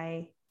that's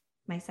why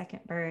my second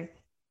birth,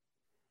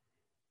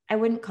 I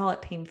wouldn't call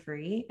it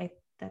pain-free.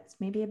 That's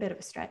maybe a bit of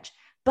a stretch,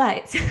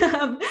 but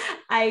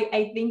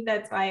I think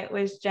that's why it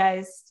was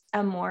just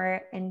a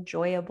more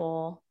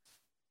enjoyable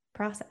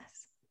process.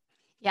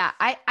 Yeah,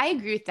 I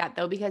agree with that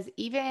though, because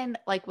even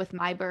like with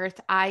my birth,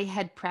 I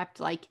had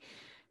prepped like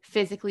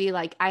physically,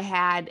 like I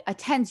had a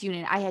TENS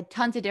unit. I had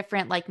tons of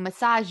different like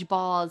massage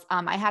balls.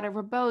 I had a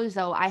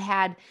rebozo.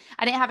 I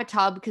didn't have a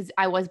tub because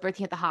I was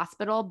birthing at the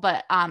hospital,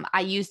 but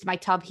I used my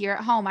tub here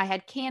at home. I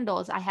had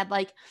candles. I had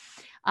like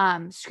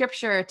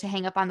scripture to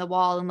hang up on the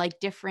wall and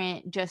like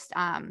different just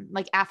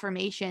like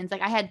affirmations.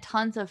 Like I had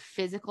tons of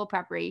physical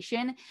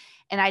preparation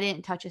and I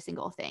didn't touch a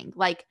single thing.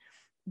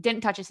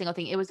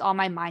 It was all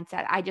my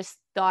mindset. I just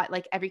thought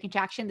like every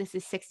contraction, this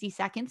is 60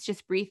 seconds,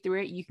 just breathe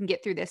through it. You can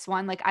get through this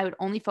one. Like I would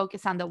only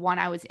focus on the one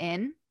I was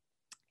in.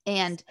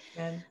 And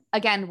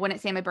again, when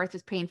it say my birth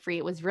was pain-free,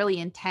 it was really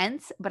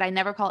intense, but I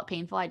never call it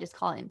painful. I just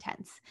call it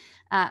intense.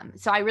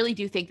 So I really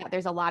do think that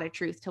there's a lot of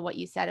truth to what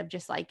you said of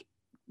just like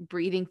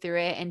breathing through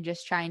it and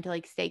just trying to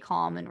like stay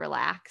calm and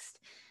relaxed.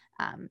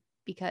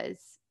 Because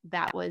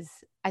that was,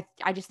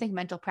 I just think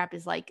mental prep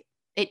is like,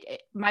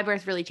 my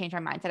birth really changed my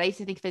mindset. I used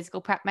to think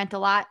physical prep meant a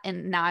lot.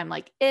 And now I'm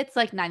like, it's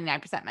like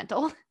 99%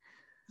 mental.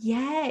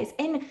 Yes.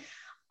 And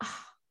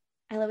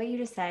I love what you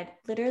just said.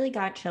 Literally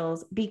got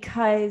chills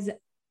because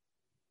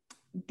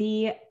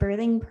the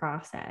birthing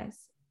process,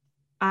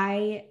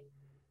 there's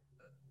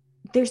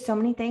so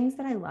many things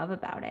that I love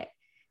about it.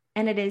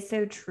 And it is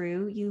so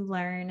true. You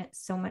learn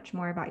so much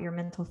more about your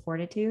mental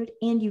fortitude,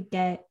 and you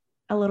get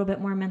a little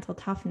bit more mental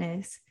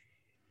toughness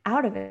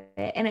out of it.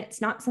 And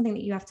it's not something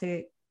that you have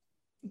to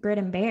grit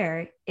and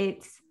bear.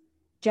 It's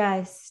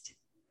just,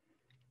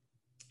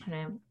 I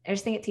don't know. I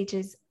just think it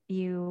teaches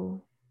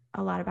you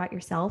a lot about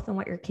yourself and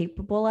what you're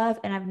capable of.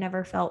 And I've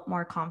never felt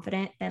more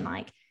confident than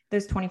like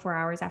those 24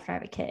 hours after I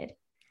have a kid.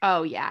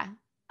 Oh yeah.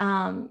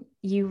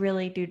 You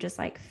really do just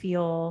like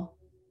feel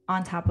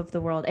on top of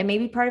the world. And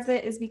maybe part of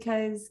it is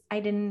because I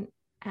didn't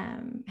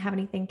have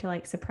anything to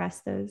like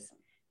suppress those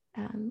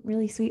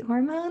really sweet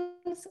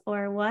hormones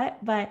or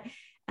what, but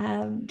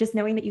just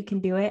knowing that you can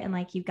do it and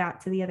like you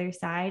got to the other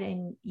side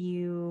and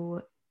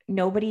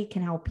nobody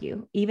can help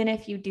you. Even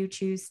if you do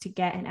choose to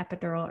get an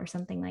epidural or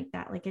something like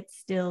that, like it's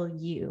still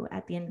you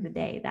at the end of the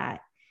day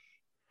that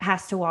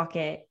has to walk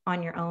it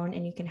on your own.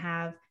 And you can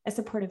have a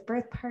supportive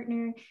birth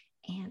partner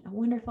and a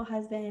wonderful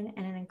husband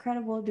and an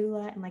incredible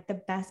doula and like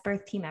the best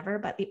birth team ever.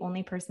 But the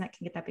only person that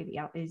can get that baby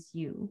out is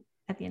you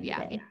at the end of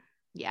the day.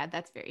 Yeah,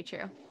 that's very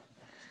true.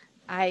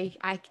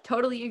 I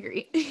totally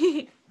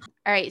agree.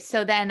 All right.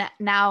 So then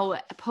now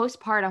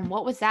postpartum,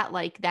 what was that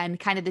like then?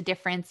 Kind of the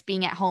difference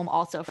being at home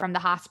also from the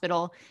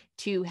hospital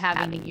to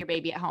having your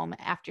baby at home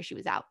after she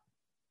was out.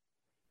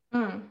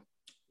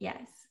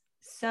 Yes.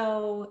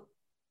 So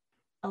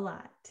a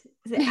lot.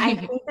 I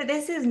think that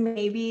this is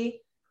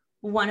maybe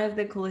one of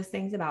the coolest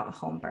things about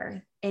home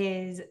birth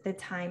is the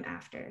time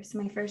after.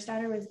 So my first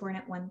daughter was born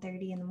at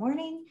 1:30 in the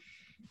morning.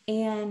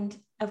 And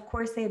of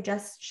course they had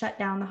just shut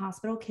down the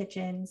hospital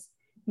kitchens.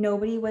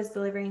 Nobody was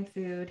delivering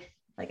food.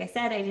 Like I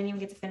said, I didn't even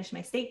get to finish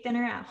my steak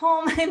dinner at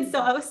home. And so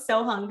I was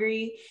so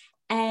hungry.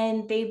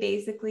 And they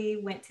basically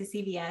went to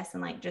CVS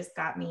and like just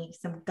got me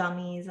some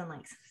gummies and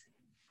like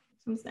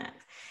some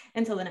snacks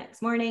until the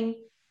next morning.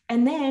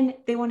 And then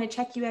they want to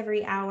check you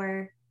every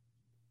hour.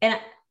 And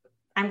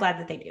I'm glad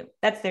that they do.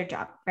 That's their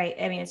job, right?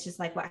 I mean, it's just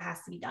like what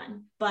has to be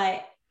done.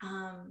 But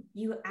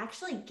you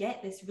actually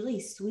get this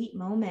really sweet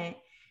moment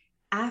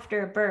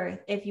after birth,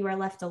 if you are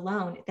left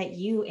alone, that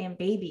you and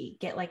baby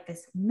get like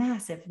this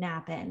massive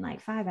nap in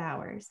like 5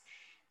 hours.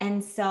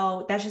 And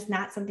so that's just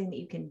not something that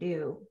you can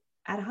do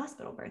at a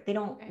hospital birth. They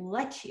don't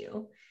let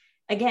you.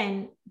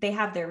 Again, they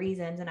have their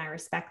reasons and I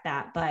respect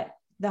that, but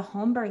the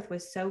home birth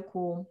was so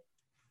cool.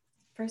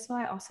 First of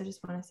all, I also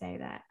just want to say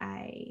that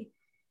I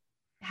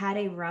had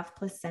a rough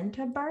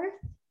placenta birth.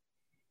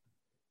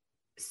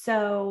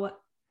 So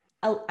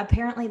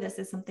apparently this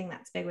is something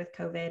that's big with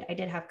COVID. I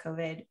did have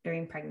COVID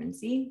during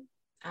pregnancy.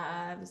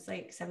 I was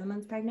like 7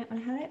 months pregnant when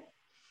I had it,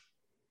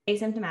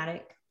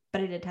 asymptomatic,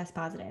 but I did test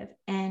positive,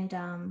 and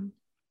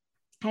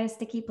I had a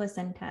sticky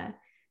placenta.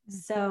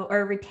 So,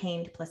 or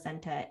retained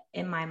placenta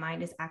in my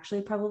mind is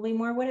actually probably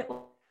more what it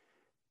was.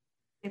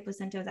 My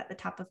placenta was at the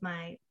top of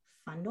my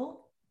fundus.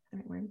 Is that the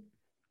right word?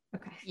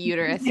 Okay.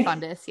 Uterus,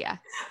 fundus. Yeah.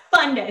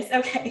 Fundus.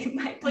 Okay.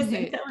 My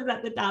placenta was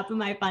at the top of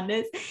my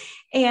fundus,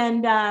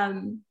 and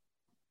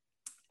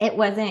it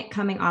wasn't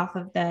coming off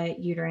of the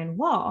uterine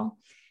wall.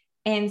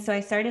 And so I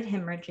started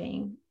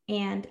hemorrhaging,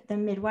 and the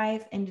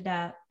midwife ended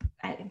up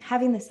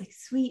having this like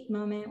sweet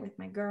moment with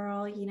my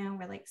girl, you know,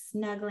 we're like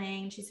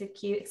snuggling. She's so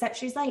cute, except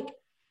she's like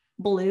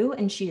blue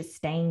and she is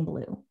staying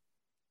blue.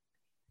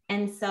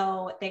 And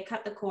so they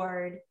cut the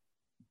cord.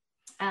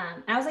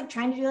 I was like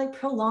trying to do like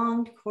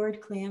prolonged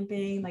cord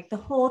clamping, like the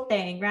whole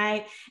thing.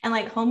 Right. And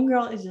like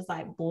homegirl is just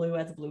like blue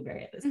as a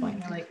blueberry at this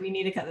point. I'm like, we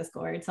need to cut this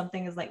cord.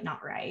 Something is like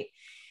not right.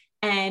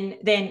 And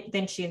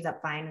then she ends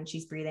up fine and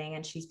she's breathing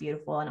and she's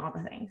beautiful and all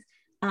the things.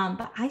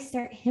 But I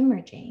start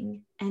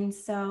hemorrhaging. And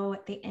so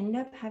they end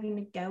up having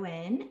to go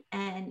in,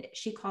 and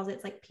she calls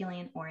it like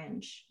peeling an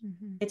orange.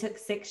 Mm-hmm. It took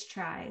 6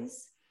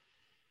 tries.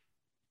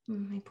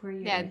 My poor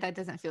uterus. Yeah, that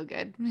doesn't feel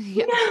good.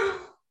 Yeah.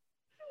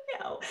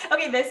 No.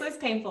 Okay, this was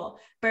painful.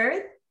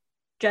 Birth,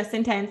 just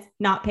intense,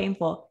 not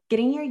painful.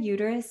 Getting your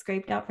uterus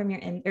scraped out from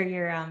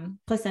your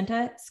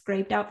placenta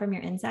scraped out from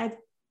your insides,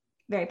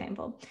 very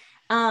painful.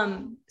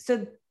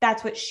 So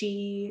that's what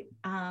she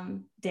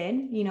did,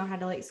 you know,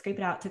 had to like scrape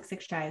it out, took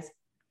 6 tries.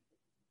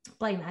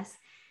 Bloody mess.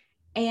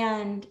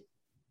 And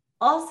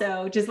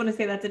also just want to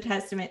say that's a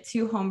testament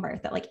to home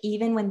birth, that like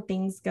even when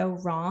things go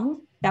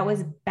wrong, that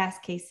was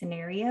best case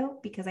scenario,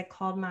 because I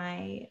called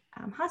my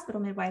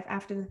hospital midwife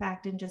after the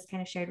fact and just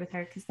kind of shared with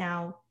her, because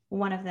now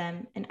one of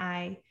them and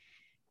I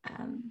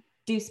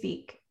do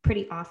speak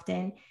pretty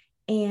often,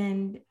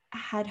 and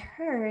had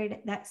heard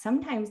that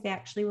sometimes they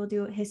actually will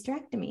do a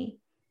hysterectomy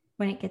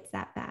when it gets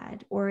that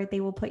bad, or they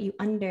will put you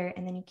under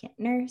and then you can't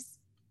nurse.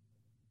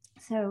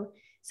 So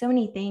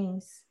many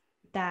things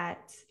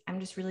that I'm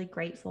just really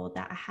grateful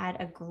that I had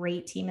a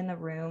great team in the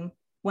room,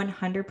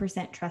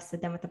 100%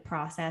 trusted them with the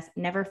process,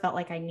 never felt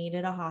like I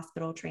needed a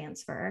hospital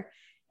transfer,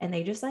 and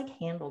they just like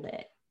handled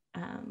it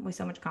with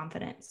so much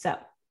confidence. So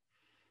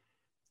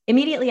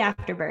immediately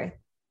after birth,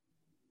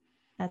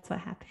 that's what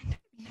happened.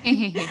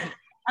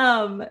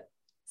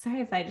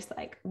 Sorry if I just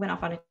like went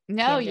off on a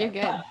No, tangent,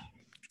 you're good.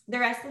 The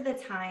rest of the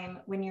time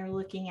when you're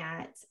looking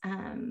at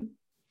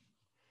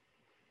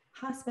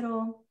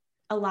hospital,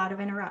 a lot of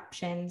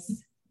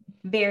interruptions,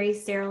 very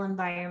sterile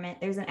environment.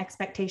 There's an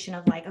expectation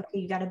of like, okay,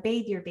 you got to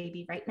bathe your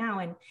baby right now.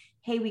 And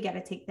hey, we got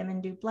to take them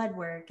and do blood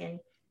work. And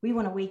we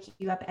want to wake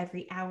you up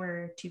every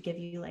hour to give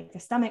you like a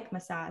stomach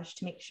massage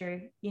to make sure,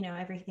 you know,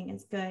 everything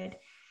is good.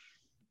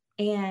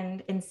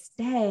 And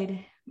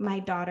instead, my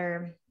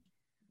daughter,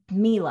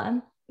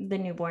 Mila, the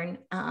newborn,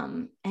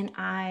 and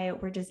I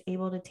were just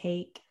able to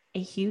take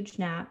a huge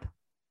nap.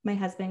 My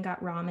husband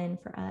got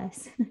ramen for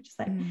us, just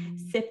like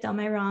sipped on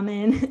my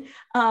ramen,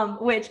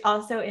 which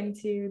also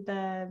into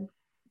the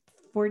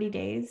 40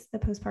 days, the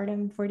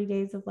postpartum 40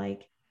 days of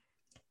like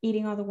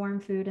eating all the warm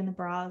food and the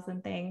bras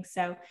and things.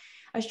 So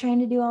I was trying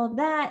to do all of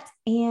that.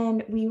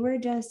 And we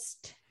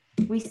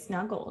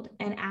snuggled.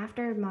 And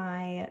after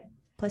my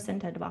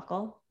placenta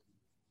debacle,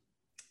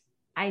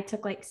 I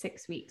took like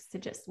 6 weeks to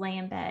just lay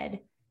in bed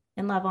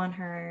and love on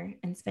her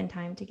and spend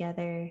time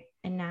together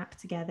and nap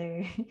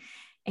together.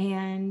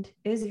 And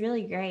it was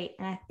really great.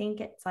 And I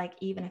think it's like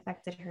even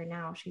affected her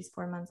now. She's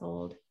 4 months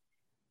old.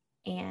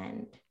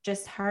 And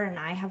just her and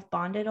I have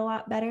bonded a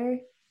lot better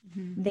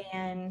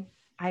than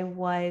I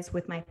was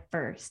with my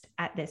first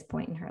at this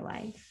point in her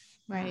life.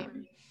 Right.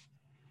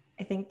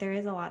 I think there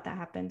is a lot that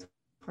happens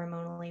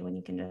hormonally when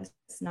you can just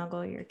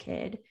snuggle your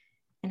kid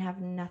and have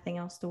nothing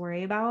else to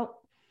worry about.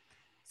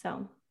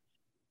 So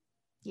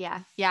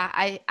yeah.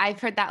 I've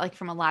heard that like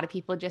from a lot of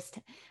people, just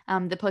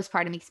the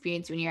postpartum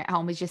experience when you're at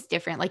home is just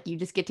different. Like you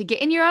just get to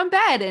get in your own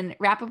bed and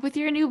wrap up with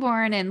your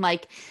newborn, and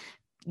like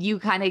you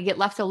kind of get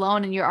left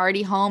alone and you're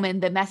already home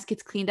and the mess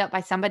gets cleaned up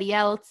by somebody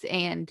else.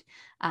 And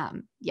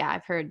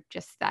I've heard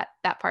just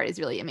that part is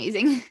really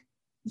amazing.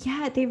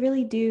 Yeah, they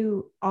really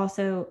do.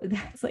 Also,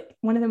 that's like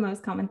one of the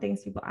most common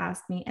things people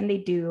ask me, and they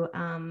do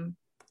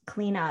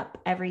clean up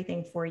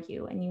everything for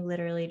you. And you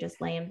literally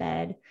just lay in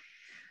bed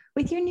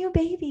with your new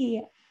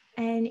baby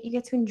and you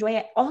get to enjoy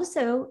it.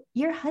 Also,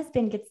 your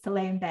husband gets to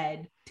lay in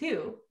bed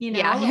too, you know,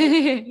 Yeah. like,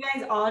 you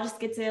guys all just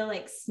get to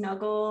like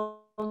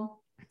snuggle.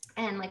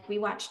 And like we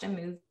watched a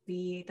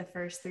movie the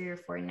first 3 or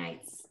 4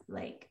 nights,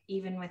 like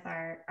even with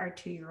our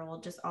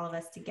 2-year-old, just all of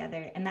us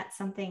together. And that's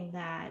something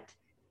that,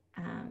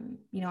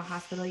 you know, a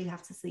hospital, you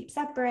have to sleep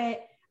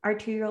separate. Our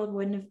 2-year-old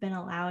wouldn't have been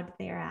allowed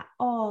there at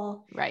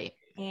all. Right.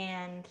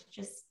 And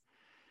just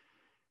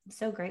I'm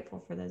so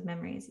grateful for those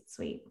memories. It's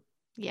sweet.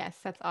 Yes,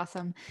 that's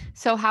awesome.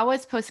 So how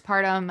was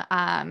postpartum?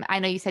 I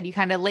know you said you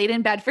kind of laid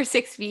in bed for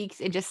 6 weeks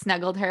and just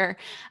snuggled her.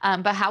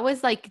 But how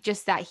was like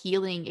just that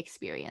healing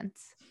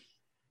experience?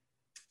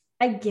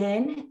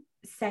 Again,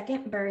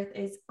 second birth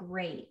is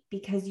great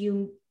because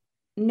you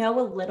know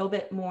a little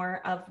bit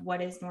more of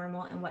what is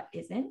normal and what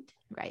isn't.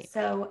 Right.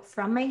 So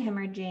from my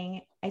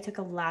hemorrhaging, I took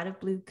a lot of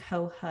blue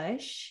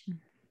cohosh,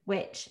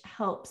 which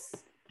helps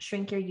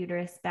shrink your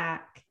uterus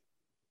back,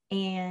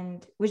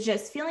 and was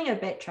just feeling a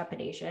bit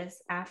trepidatious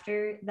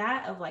after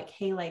that of like,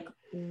 hey, like,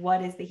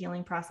 what is the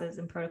healing process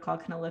and protocol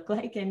going to look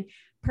like? And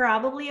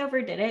probably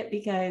overdid it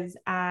because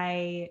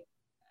I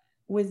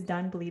was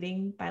done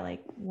bleeding by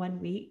like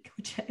 1 week,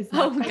 which is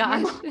not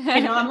gosh.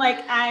 I know, I'm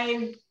like,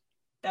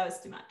 that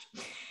was too much.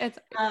 It's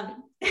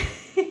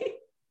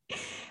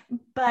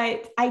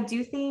but I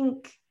do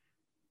think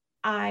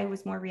I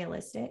was more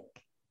realistic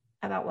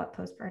about what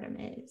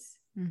postpartum is.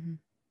 Mm-hmm.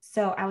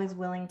 So I was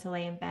willing to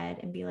lay in bed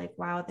and be like,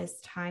 wow, this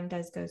time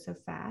does go so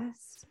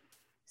fast.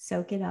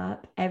 Soak it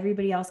up.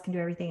 Everybody else can do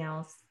everything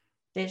else.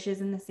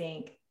 Dishes in the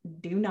sink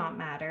do not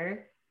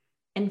matter.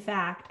 In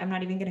fact, I'm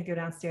not even going to go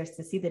downstairs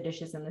to see the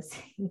dishes in the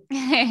sink.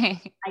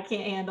 I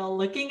can't handle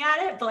looking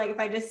at it. But like, if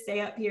I just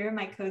stay up here in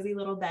my cozy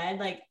little bed,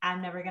 like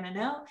I'm never going to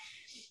know.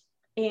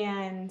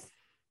 And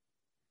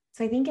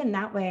so I think in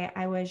that way,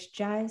 I was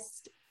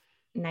just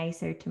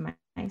nicer to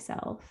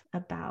myself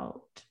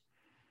about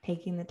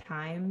taking the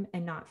time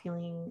and not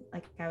feeling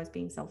like I was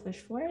being selfish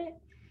for it.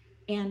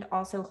 And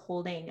also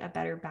holding a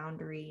better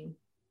boundary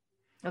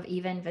of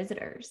even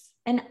visitors.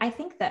 And I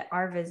think that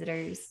our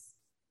visitors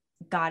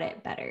got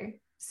it better.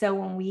 So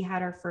when we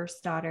had our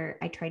first daughter,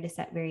 I tried to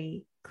set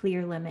very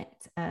clear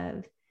limits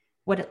of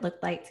what it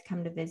looked like to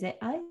come to visit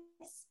us.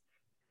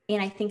 And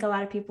I think a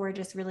lot of people were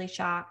just really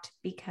shocked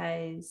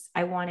because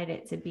I wanted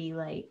it to be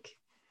like,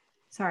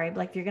 sorry, but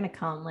like, if you're going to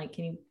come, like,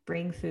 can you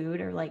bring food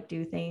or like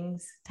do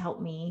things to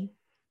help me?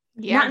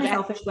 Yeah, not in a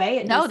selfish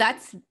way.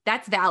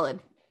 That's valid.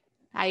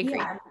 I agree.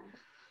 Yeah.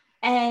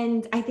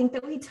 And I think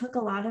that we took a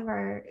lot of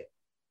our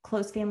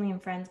close family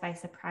and friends by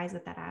surprise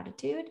with that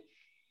attitude.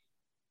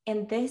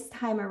 And this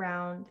time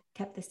around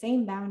kept the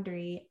same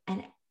boundary,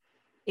 and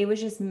it was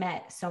just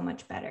met so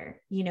much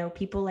better. You know,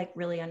 people like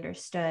really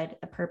understood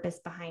the purpose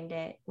behind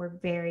it, were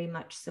very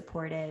much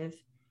supportive.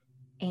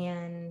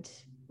 And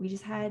we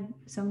just had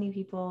so many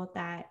people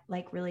that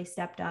like really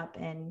stepped up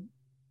and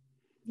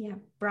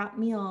brought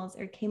meals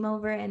or came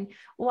over and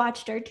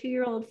watched our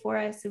 2-year-old for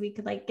us so we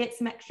could like get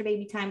some extra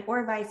baby time,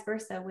 or vice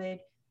versa, would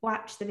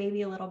watch the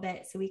baby a little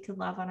bit so we could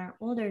love on our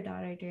older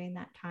daughter during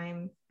that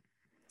time.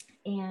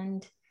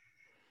 And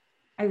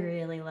I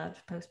really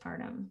loved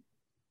postpartum.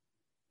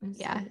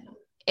 Yeah,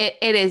 it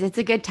is. It's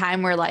a good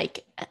time where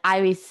like, I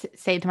always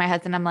say to my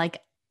husband, I'm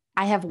like,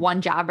 I have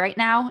one job right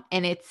now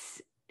and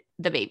it's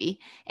the baby.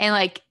 And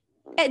like,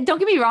 don't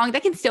get me wrong,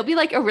 that can still be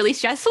like a really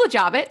stressful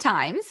job at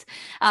times,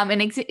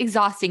 an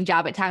exhausting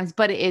job at times,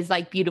 but it is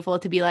like beautiful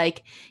to be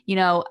like, you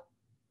know,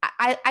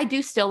 I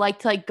do still like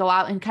to like go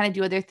out and kind of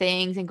do other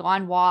things and go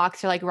on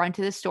walks or like run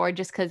to the store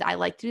just because I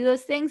like to do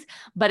those things.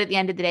 But at the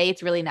end of the day,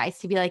 it's really nice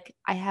to be like,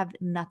 I have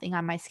nothing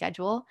on my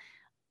schedule.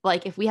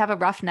 Like if we have a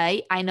rough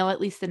night, I know at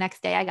least the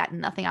next day I got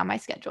nothing on my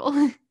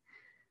schedule.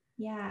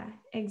 Yeah,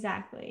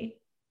 exactly.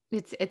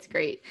 It's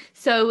great.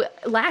 So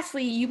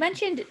lastly, you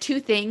mentioned two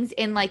things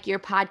in like your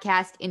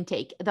podcast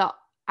intake.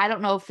 I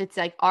don't know if it's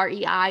like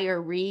REI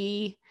or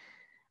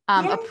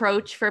Yeah.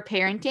 approach for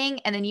parenting.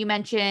 And then you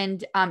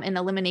mentioned an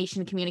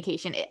elimination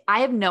communication.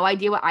 I have no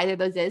idea what either of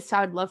those is. So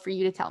I would love for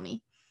you to tell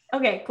me.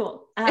 Okay,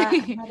 cool.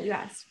 I'm glad that you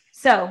asked.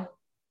 So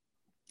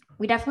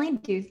we definitely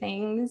do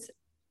things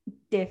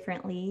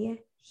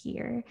differently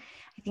here.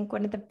 I think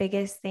one of the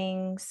biggest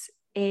things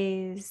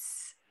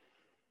is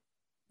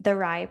the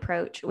RIE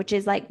approach, which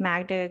is like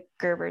Magda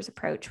Gerber's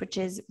approach, which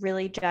is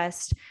really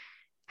just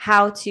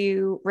how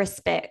to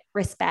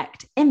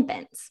respect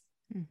infants.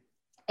 Mm.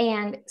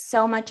 And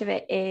so much of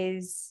it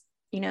is,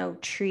 you know,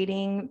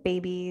 treating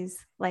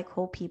babies like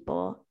whole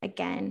people.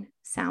 Again,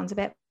 sounds a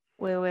bit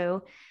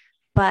woo-woo,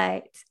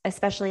 but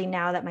especially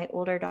now that my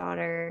older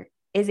daughter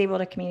is able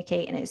to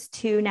communicate and is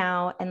 2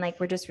 now, and like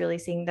we're just really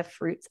seeing the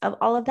fruits of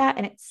all of that.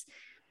 And it's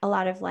a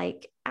lot of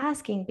like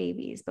asking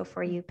babies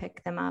before you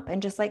pick them up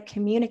and just like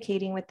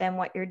communicating with them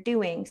what you're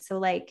doing. So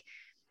like,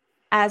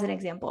 as an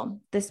example,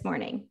 this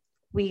morning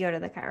we go to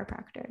the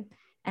chiropractor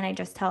and I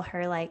just tell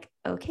her like,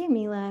 okay,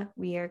 Mila,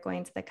 we are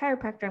going to the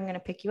chiropractor. I'm going to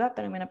pick you up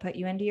and I'm going to put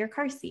you into your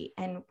car seat.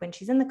 And when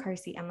she's in the car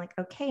seat, I'm like,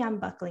 okay, I'm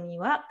buckling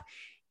you up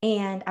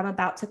and I'm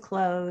about to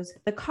close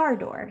the car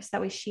door so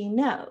that way she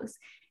knows.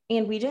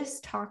 And we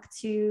just talk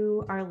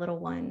to our little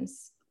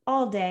ones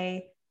all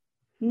day.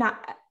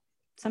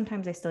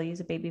 Sometimes I still use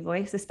a baby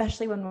voice,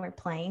 especially when we're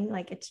playing.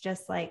 Like it's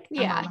just like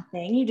a mama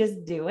thing. You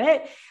just do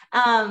it.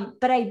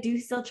 But I do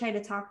still try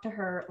to talk to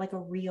her like a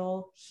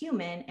real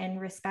human and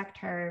respect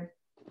her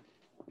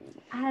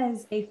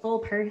as a full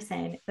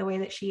person, the way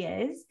that she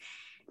is.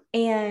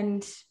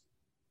 And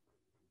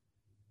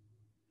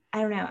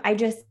I don't know.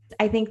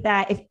 I think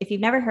that if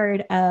you've never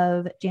heard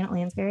of Janet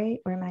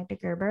Lansbury or Magda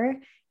Gerber,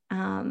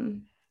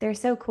 they're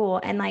so cool.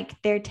 And like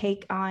their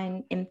take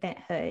on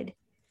infanthood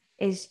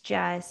is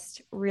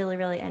just really,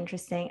 really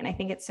interesting. And I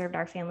think it served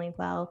our family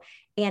well.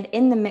 And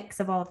in the mix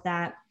of all of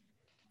that,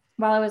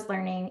 while I was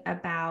learning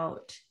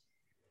about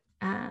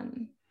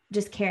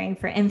just caring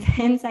for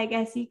infants, I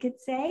guess you could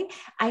say,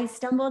 I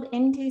stumbled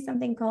into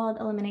something called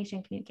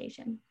elimination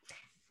communication.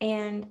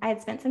 And I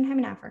had spent some time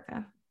in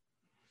Africa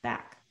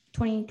back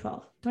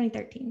 2012,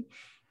 2013.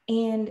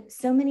 And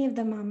so many of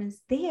the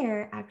mamas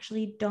there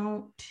actually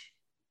don't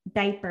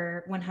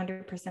diaper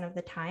 100% of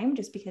the time,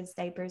 just because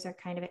diapers are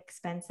kind of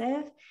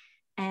expensive.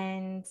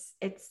 And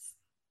it's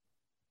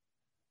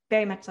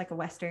very much like a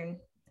Western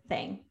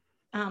thing.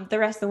 The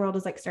rest of the world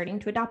is like starting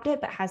to adopt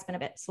it, but has been a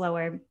bit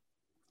slower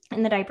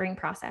in the diapering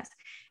process.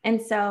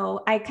 And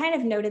so I kind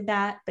of noted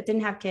that, but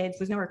didn't have kids,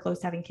 was nowhere close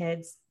to having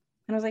kids.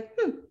 And I was like,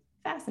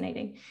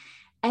 fascinating.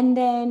 And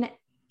then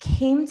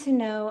came to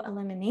know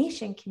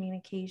elimination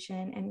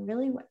communication. And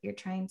really what you're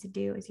trying to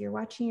do is you're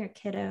watching your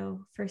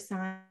kiddo for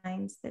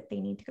signs that they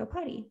need to go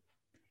potty.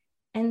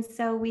 And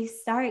so we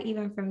start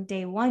even from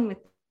day one with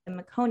the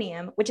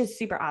meconium, which is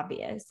super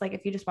obvious. Like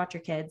if you just watch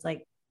your kids,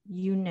 like,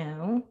 you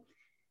know,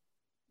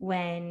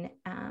 when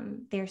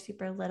they're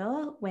super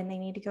little, when they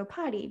need to go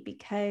potty,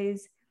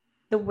 because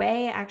the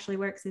way it actually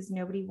works is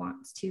nobody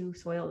wants to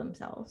soil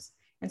themselves.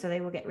 And so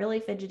they will get really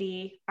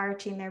fidgety,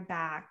 arching their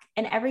back.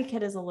 And every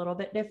kid is a little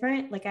bit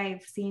different. Like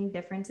I've seen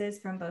differences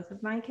from both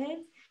of my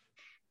kids.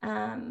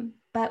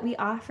 But we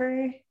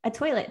offer a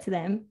toilet to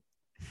them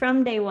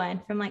from day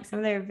one, from like some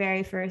of their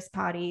very first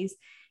potties.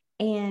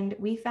 And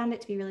we found it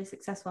to be really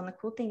successful. And the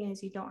cool thing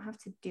is you don't have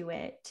to do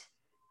it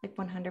like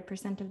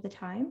 100% of the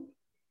time.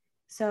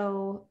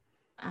 So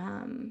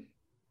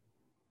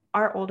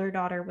our older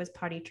daughter was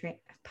potty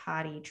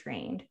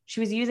trained. She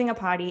was using a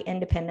potty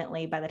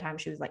independently by the time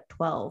she was like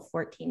 12,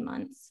 14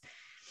 months.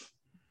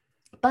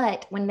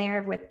 But when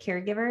they're with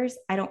caregivers,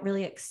 I don't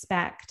really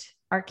expect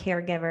our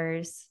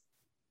caregivers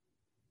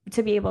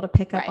to be able to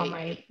pick up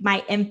on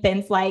my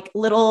infant's like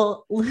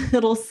little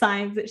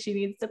signs that she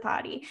needs to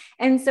potty.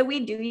 And so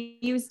we do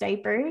use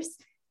diapers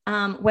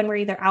when we're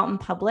either out in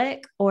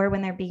public or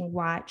when they're being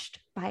watched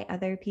by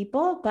other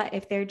people. But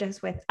if they're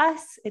just with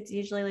us, it's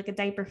usually like a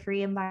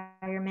diaper-free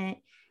environment.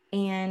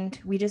 And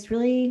we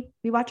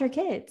watch our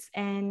kids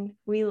and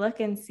we look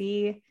and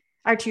see.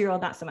 Our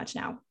 2-year-old, not so much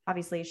now.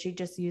 Obviously, she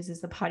just uses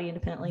the potty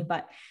independently,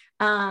 but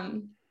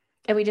and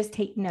we just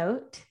take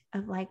note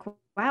of like,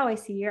 wow, I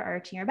see you're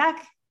arching your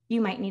back. You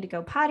might need to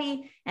go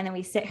potty. And then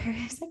we sit her,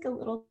 it's like a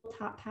little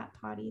top hat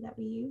potty that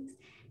we use,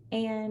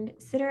 and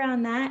sit her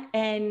on that.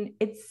 And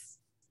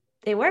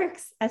it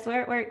works. I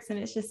swear it works. And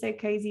it's just so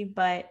crazy.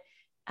 But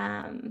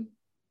I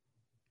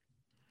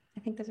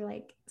think those are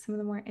like some of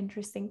the more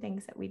interesting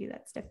things that we do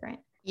that's different.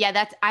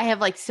 Yeah, I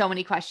have like so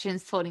many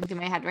questions floating through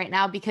my head right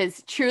now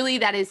because truly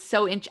that is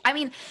so I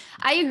mean,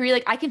 I agree.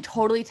 Like I can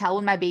totally tell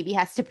when my baby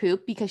has to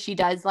poop because she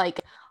does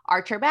like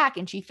arch her back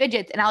and she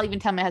fidgets. And I'll even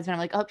tell my husband, I'm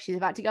like, oh, she's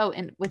about to go.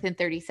 And within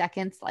 30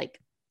 seconds, like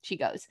she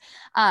goes.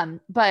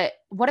 But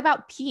what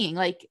about peeing?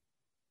 Like,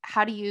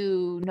 how do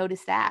you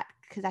notice that?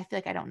 Because I feel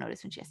like I don't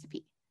notice when she has to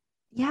pee.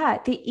 Yeah,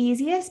 the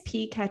easiest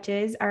pee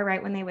catches are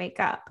right when they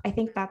wake up. I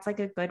think that's like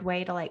a good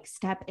way to like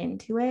step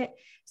into it.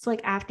 So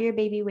like after your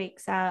baby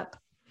wakes up,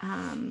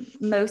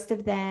 most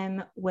of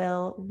them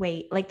will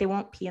wait. Like they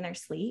won't pee in their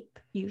sleep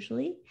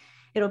usually.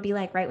 It'll be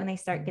like right when they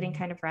start getting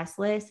kind of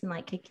restless and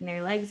like kicking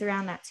their legs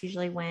around. That's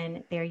usually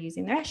when they're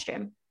using the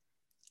restroom.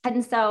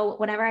 And so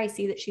whenever I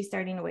see that she's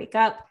starting to wake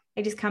up,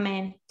 I just come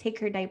in, take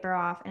her diaper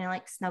off, and I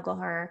like snuggle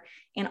her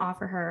and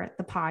offer her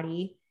the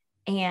potty.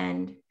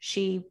 And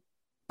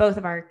both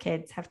of our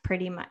kids have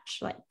pretty much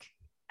like,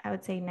 I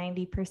would say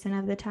 90%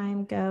 of the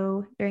time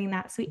go during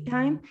that sweet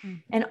time. Mm-hmm.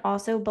 And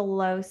also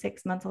below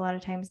 6 months, a lot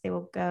of times they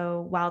will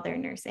go while they're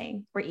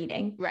nursing or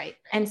eating. Right.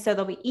 And so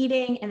they'll be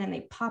eating and then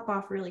they pop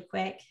off really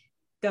quick,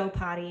 go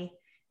potty,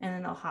 and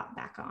then they'll hop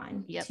back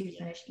on to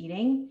finish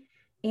eating.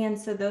 And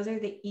so those are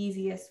the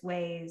easiest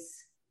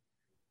ways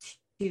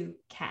to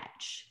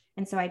catch.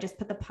 And so I just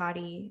put the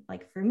potty,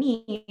 like for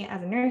me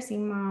as a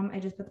nursing mom, I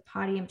just put the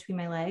potty in between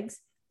my legs,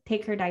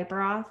 take her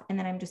diaper off, and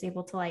then I'm just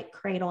able to like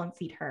cradle and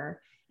feed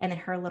her. And then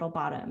her little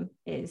bottom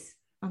is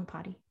on the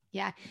potty.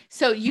 Yeah.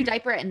 So you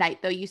diaper at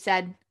night though, you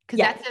said? Because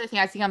that's the other thing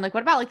I was thinking. I'm like,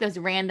 what about like those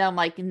random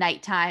like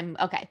nighttime?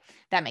 Okay.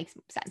 That makes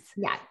sense.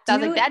 Yeah. So I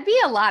was like, that'd be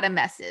a lot of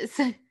messes.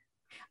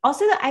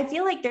 Also, I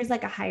feel like there's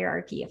like a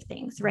hierarchy of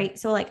things, right?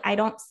 So like, I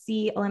don't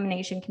see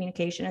elimination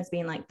communication as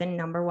being like the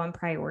number one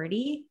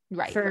priority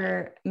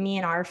for me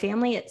and our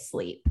family. It's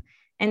sleep.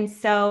 And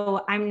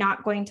so I'm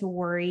not going to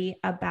worry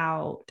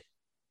about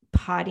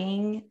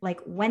potting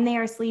like when they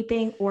are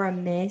sleeping or a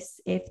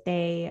miss if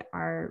they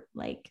are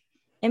like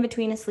in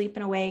between asleep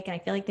and awake. And I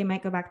feel like they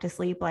might go back to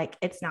sleep. Like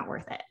it's not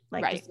worth it.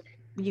 Like just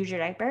use your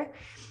diaper.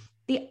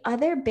 The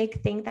other big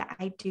thing that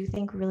I do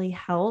think really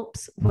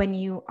helps when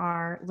you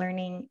are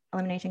learning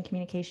elimination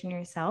communication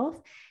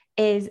yourself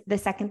is the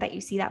second that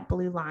you see that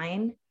blue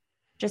line,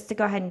 just to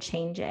go ahead and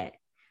change it.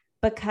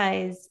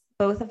 Because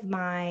both of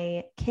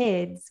my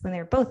kids, when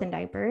they're both in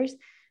diapers,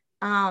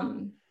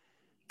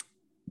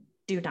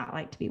 do not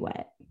like to be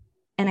wet.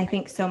 And I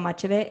think so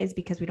much of it is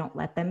because we don't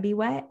let them be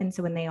wet. And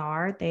so when they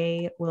are,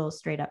 they will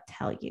straight up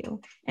tell you.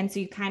 And so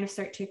you kind of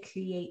start to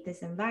create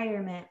this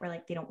environment where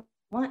like they don't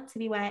want to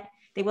be wet.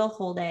 They will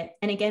hold it.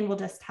 And again, we'll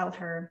just tell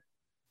her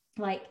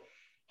like,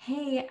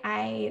 hey,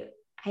 I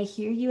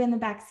hear you in the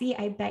back seat.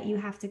 I bet you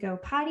have to go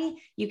potty.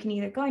 You can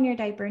either go in your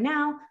diaper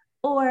now,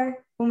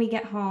 or when we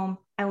get home,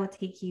 I will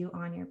take you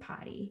on your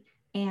potty.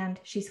 And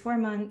she's 4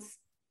 months.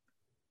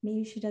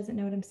 Maybe she doesn't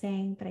know what I'm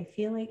saying, but I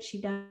feel like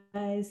she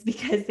does,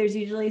 because there's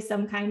usually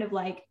some kind of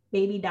like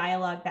baby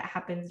dialogue that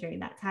happens during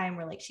that time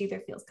where like she either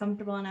feels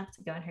comfortable enough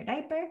to go in her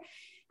diaper,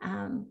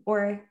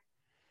 or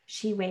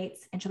she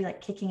waits and she'll be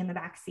like kicking in the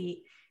back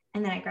seat.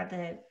 And then I grab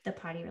the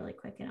potty really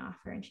quick and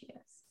offer, and she goes.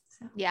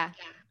 So yeah,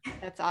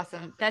 that's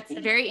awesome. That's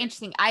very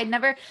interesting. I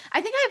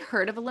think I've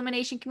heard of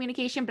elimination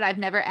communication, but I've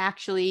never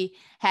actually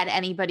had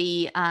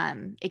anybody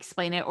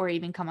explain it or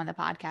even come on the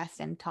podcast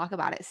and talk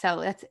about it. So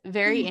that's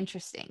very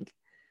interesting.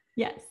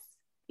 Yes.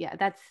 Yeah.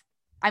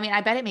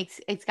 I bet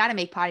it's got to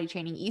make potty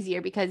training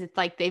easier because it's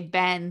like they've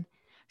been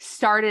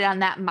started on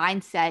that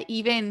mindset.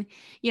 Even,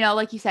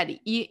 like you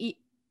said,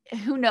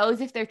 who knows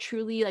if they're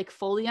truly like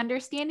fully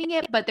understanding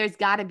it, but there's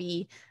got to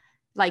be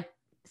like,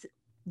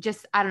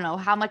 just, I don't know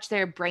how much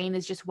their brain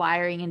is just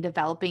wiring and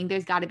developing.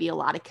 There's got to be a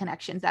lot of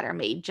connections that are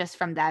made just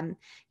from them,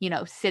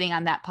 sitting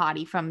on that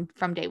potty from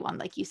day one,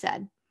 like you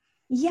said.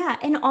 Yeah.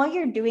 And all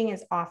you're doing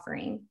is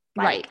offering.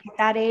 Like at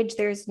that age,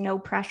 there's no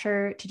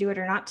pressure to do it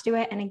or not to do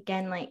it. And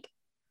again, like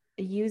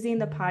using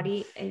the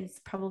potty is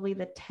probably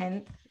the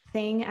 10th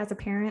thing as a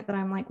parent that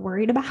I'm like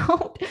worried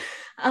about.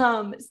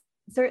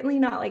 Certainly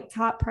not like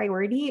top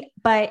priority,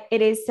 but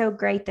it is so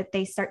great that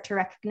they start to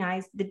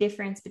recognize the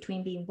difference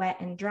between being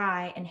wet and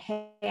dry. And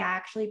hey, I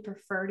actually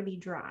prefer to be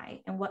dry.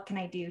 And what can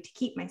I do to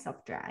keep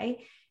myself dry?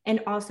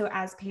 And also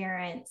as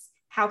parents,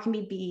 how can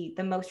we be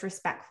the most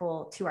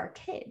respectful to our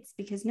kids?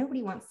 Because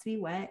nobody wants to be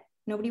wet.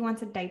 Nobody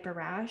wants a diaper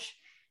rash.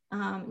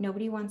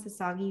 Nobody wants a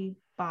soggy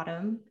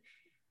bottom.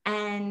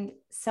 And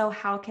so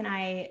how can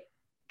I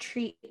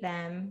treat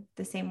them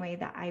the same way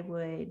that I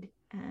would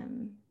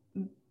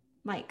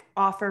like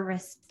offer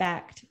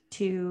respect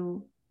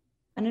to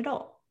an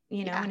adult,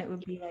 and it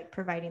would be like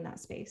providing that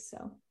space.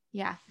 So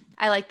yeah,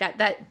 I like that.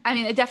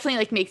 It definitely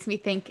like makes me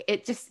think.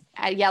 It just,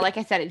 like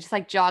I said, it just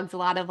like jogs a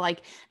lot of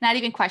like, not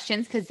even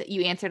questions because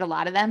you answered a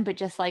lot of them, but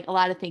just like a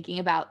lot of thinking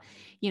about,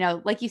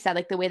 like you said,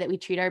 like the way that we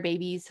treat our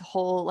babies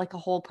like a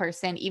whole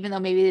person, even though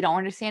maybe they don't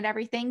understand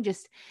everything,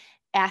 just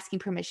asking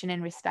permission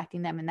and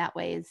respecting them in that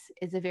way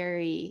is a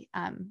very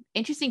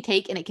interesting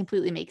take, and it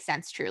completely makes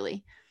sense,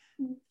 truly.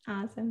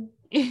 Awesome.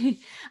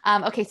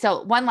 Okay.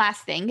 So one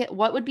last thing,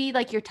 what would be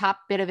like your top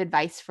bit of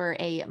advice for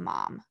a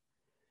mom?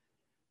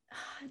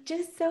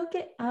 Just soak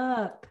it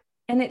up.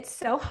 And it's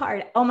so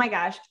hard. Oh my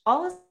gosh.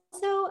 Also,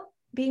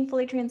 being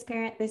fully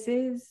transparent, this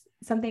is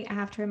something I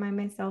have to remind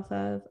myself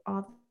of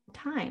all the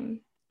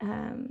time.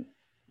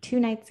 2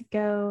 nights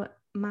ago,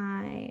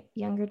 my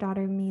younger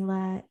daughter,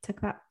 Mila, took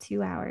about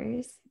 2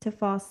 hours to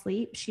fall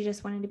asleep. She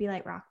just wanted to be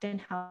like rocked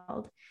and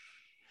held.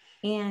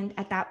 And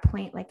at that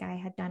point, like I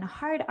had done a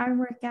hard arm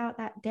workout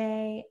that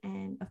day.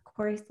 And of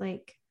course,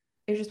 like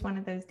it was just one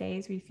of those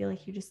days where you feel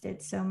like you just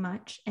did so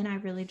much. And I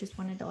really just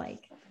wanted to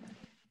like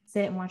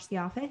sit and watch The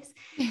Office.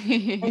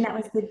 And that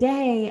was the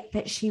day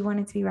that she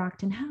wanted to be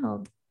rocked and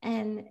held.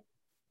 And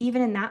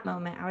even in that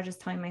moment, I was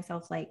just telling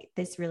myself, like,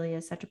 this really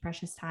is such a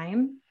precious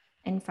time.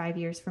 And 5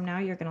 years from now,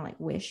 you're going to like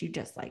wish you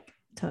just like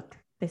took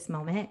this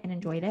moment and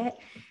enjoyed it.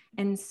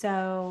 And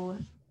so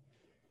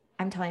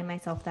I'm telling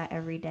myself that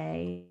every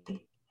day.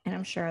 And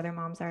I'm sure other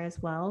moms are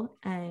as well.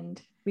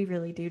 And we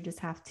really do just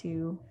have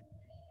to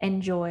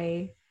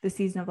enjoy the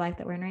season of life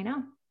that we're in right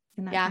now.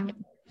 In that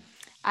time.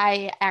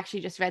 I actually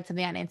just read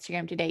something on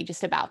Instagram today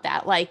just about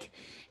that. Like,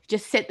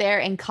 just sit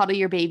there and cuddle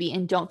your baby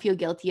and don't feel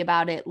guilty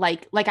about it.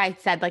 Like I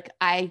said, like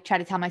I try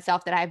to tell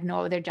myself that I have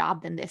no other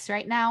job than this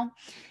right now.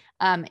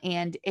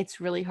 And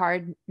it's really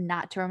hard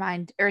not to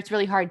remind, or it's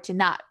really hard to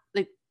not,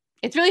 like,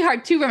 it's really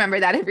hard to remember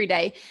that every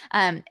day.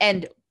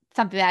 And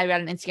something that I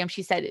read on Instagram,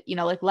 she said, you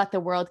know, like, let the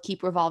world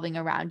keep revolving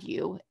around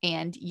you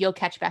and you'll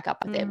catch back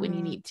up with it when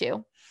you need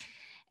to.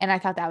 And I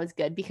thought that was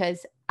good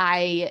because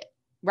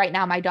right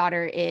now my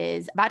daughter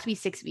is about to be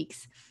 6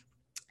 weeks.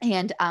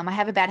 And I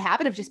have a bad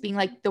habit of just being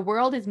like, the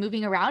world is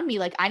moving around me.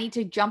 Like I need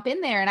to jump in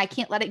there and I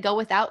can't let it go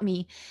without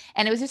me.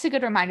 And it was just a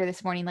good reminder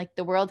this morning, like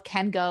the world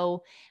can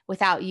go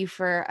without you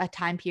for a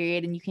time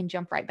period and you can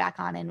jump right back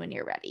on in when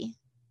you're ready.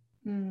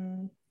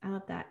 I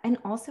love that. And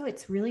also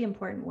it's really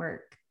important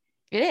work.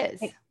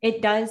 It is.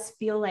 It does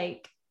feel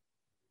like,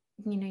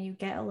 you know, you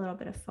get a little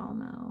bit of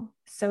FOMO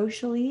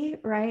socially,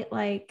 right?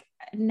 Like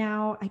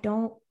now I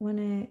don't want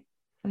to,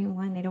 I don't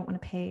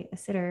want to pay a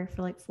sitter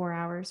for like 4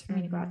 hours for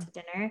me to go out to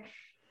dinner.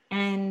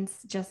 And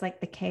just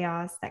like the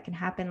chaos that can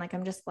happen, like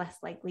I'm just less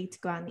likely to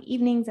go out in the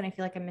evenings and I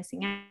feel like I'm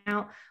missing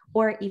out,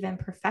 or even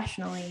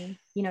professionally,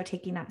 you know,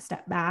 taking that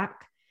step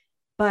back.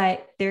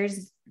 But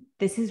this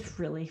is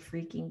really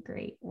freaking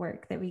great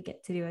work that we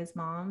get to do as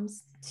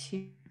moms,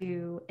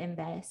 to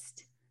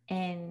invest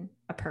in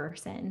a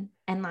person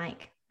and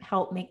like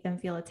help make them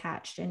feel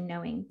attached, and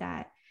knowing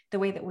that the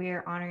way that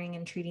we're honoring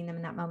and treating them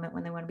in that moment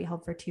when they want to be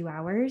held for 2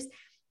 hours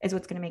is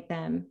what's going to make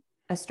them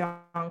a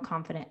strong,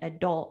 confident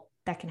adult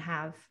that can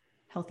have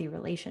healthy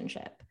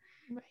relationship.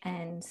 Right.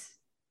 And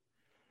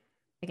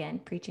again,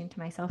 preaching to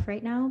myself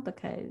right now,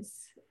 because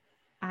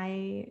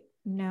I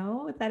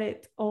know that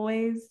it's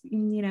always,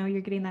 you know,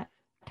 you're getting that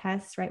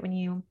test right when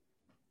you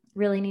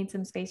really need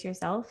some space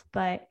yourself,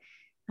 but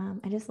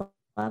I just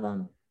love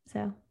them.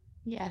 So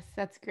yes,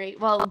 that's great.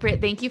 Well,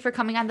 Britt, thank you for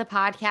coming on the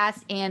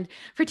podcast and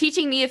for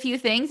teaching me a few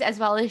things, as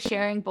well as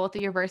sharing both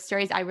of your birth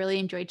stories. I really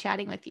enjoyed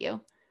chatting with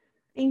you.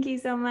 Thank you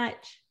so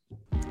much.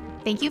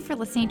 Thank you for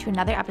listening to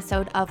another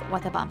episode of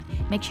What the Bump.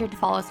 Make sure to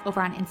follow us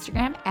over on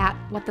Instagram at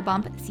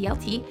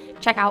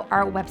WhatTheBumpCLT. Check out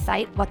our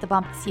website,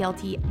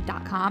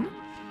 whatthebumpclt.com.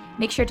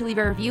 Make sure to leave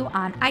a review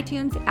on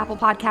iTunes, Apple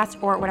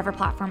Podcasts, or whatever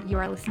platform you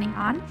are listening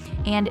on.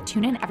 And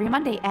tune in every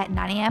Monday at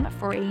 9 a.m.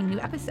 for a new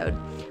episode.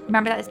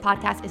 Remember that this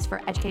podcast is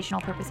for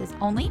educational purposes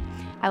only.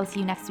 I will see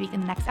you next week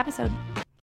in the next episode.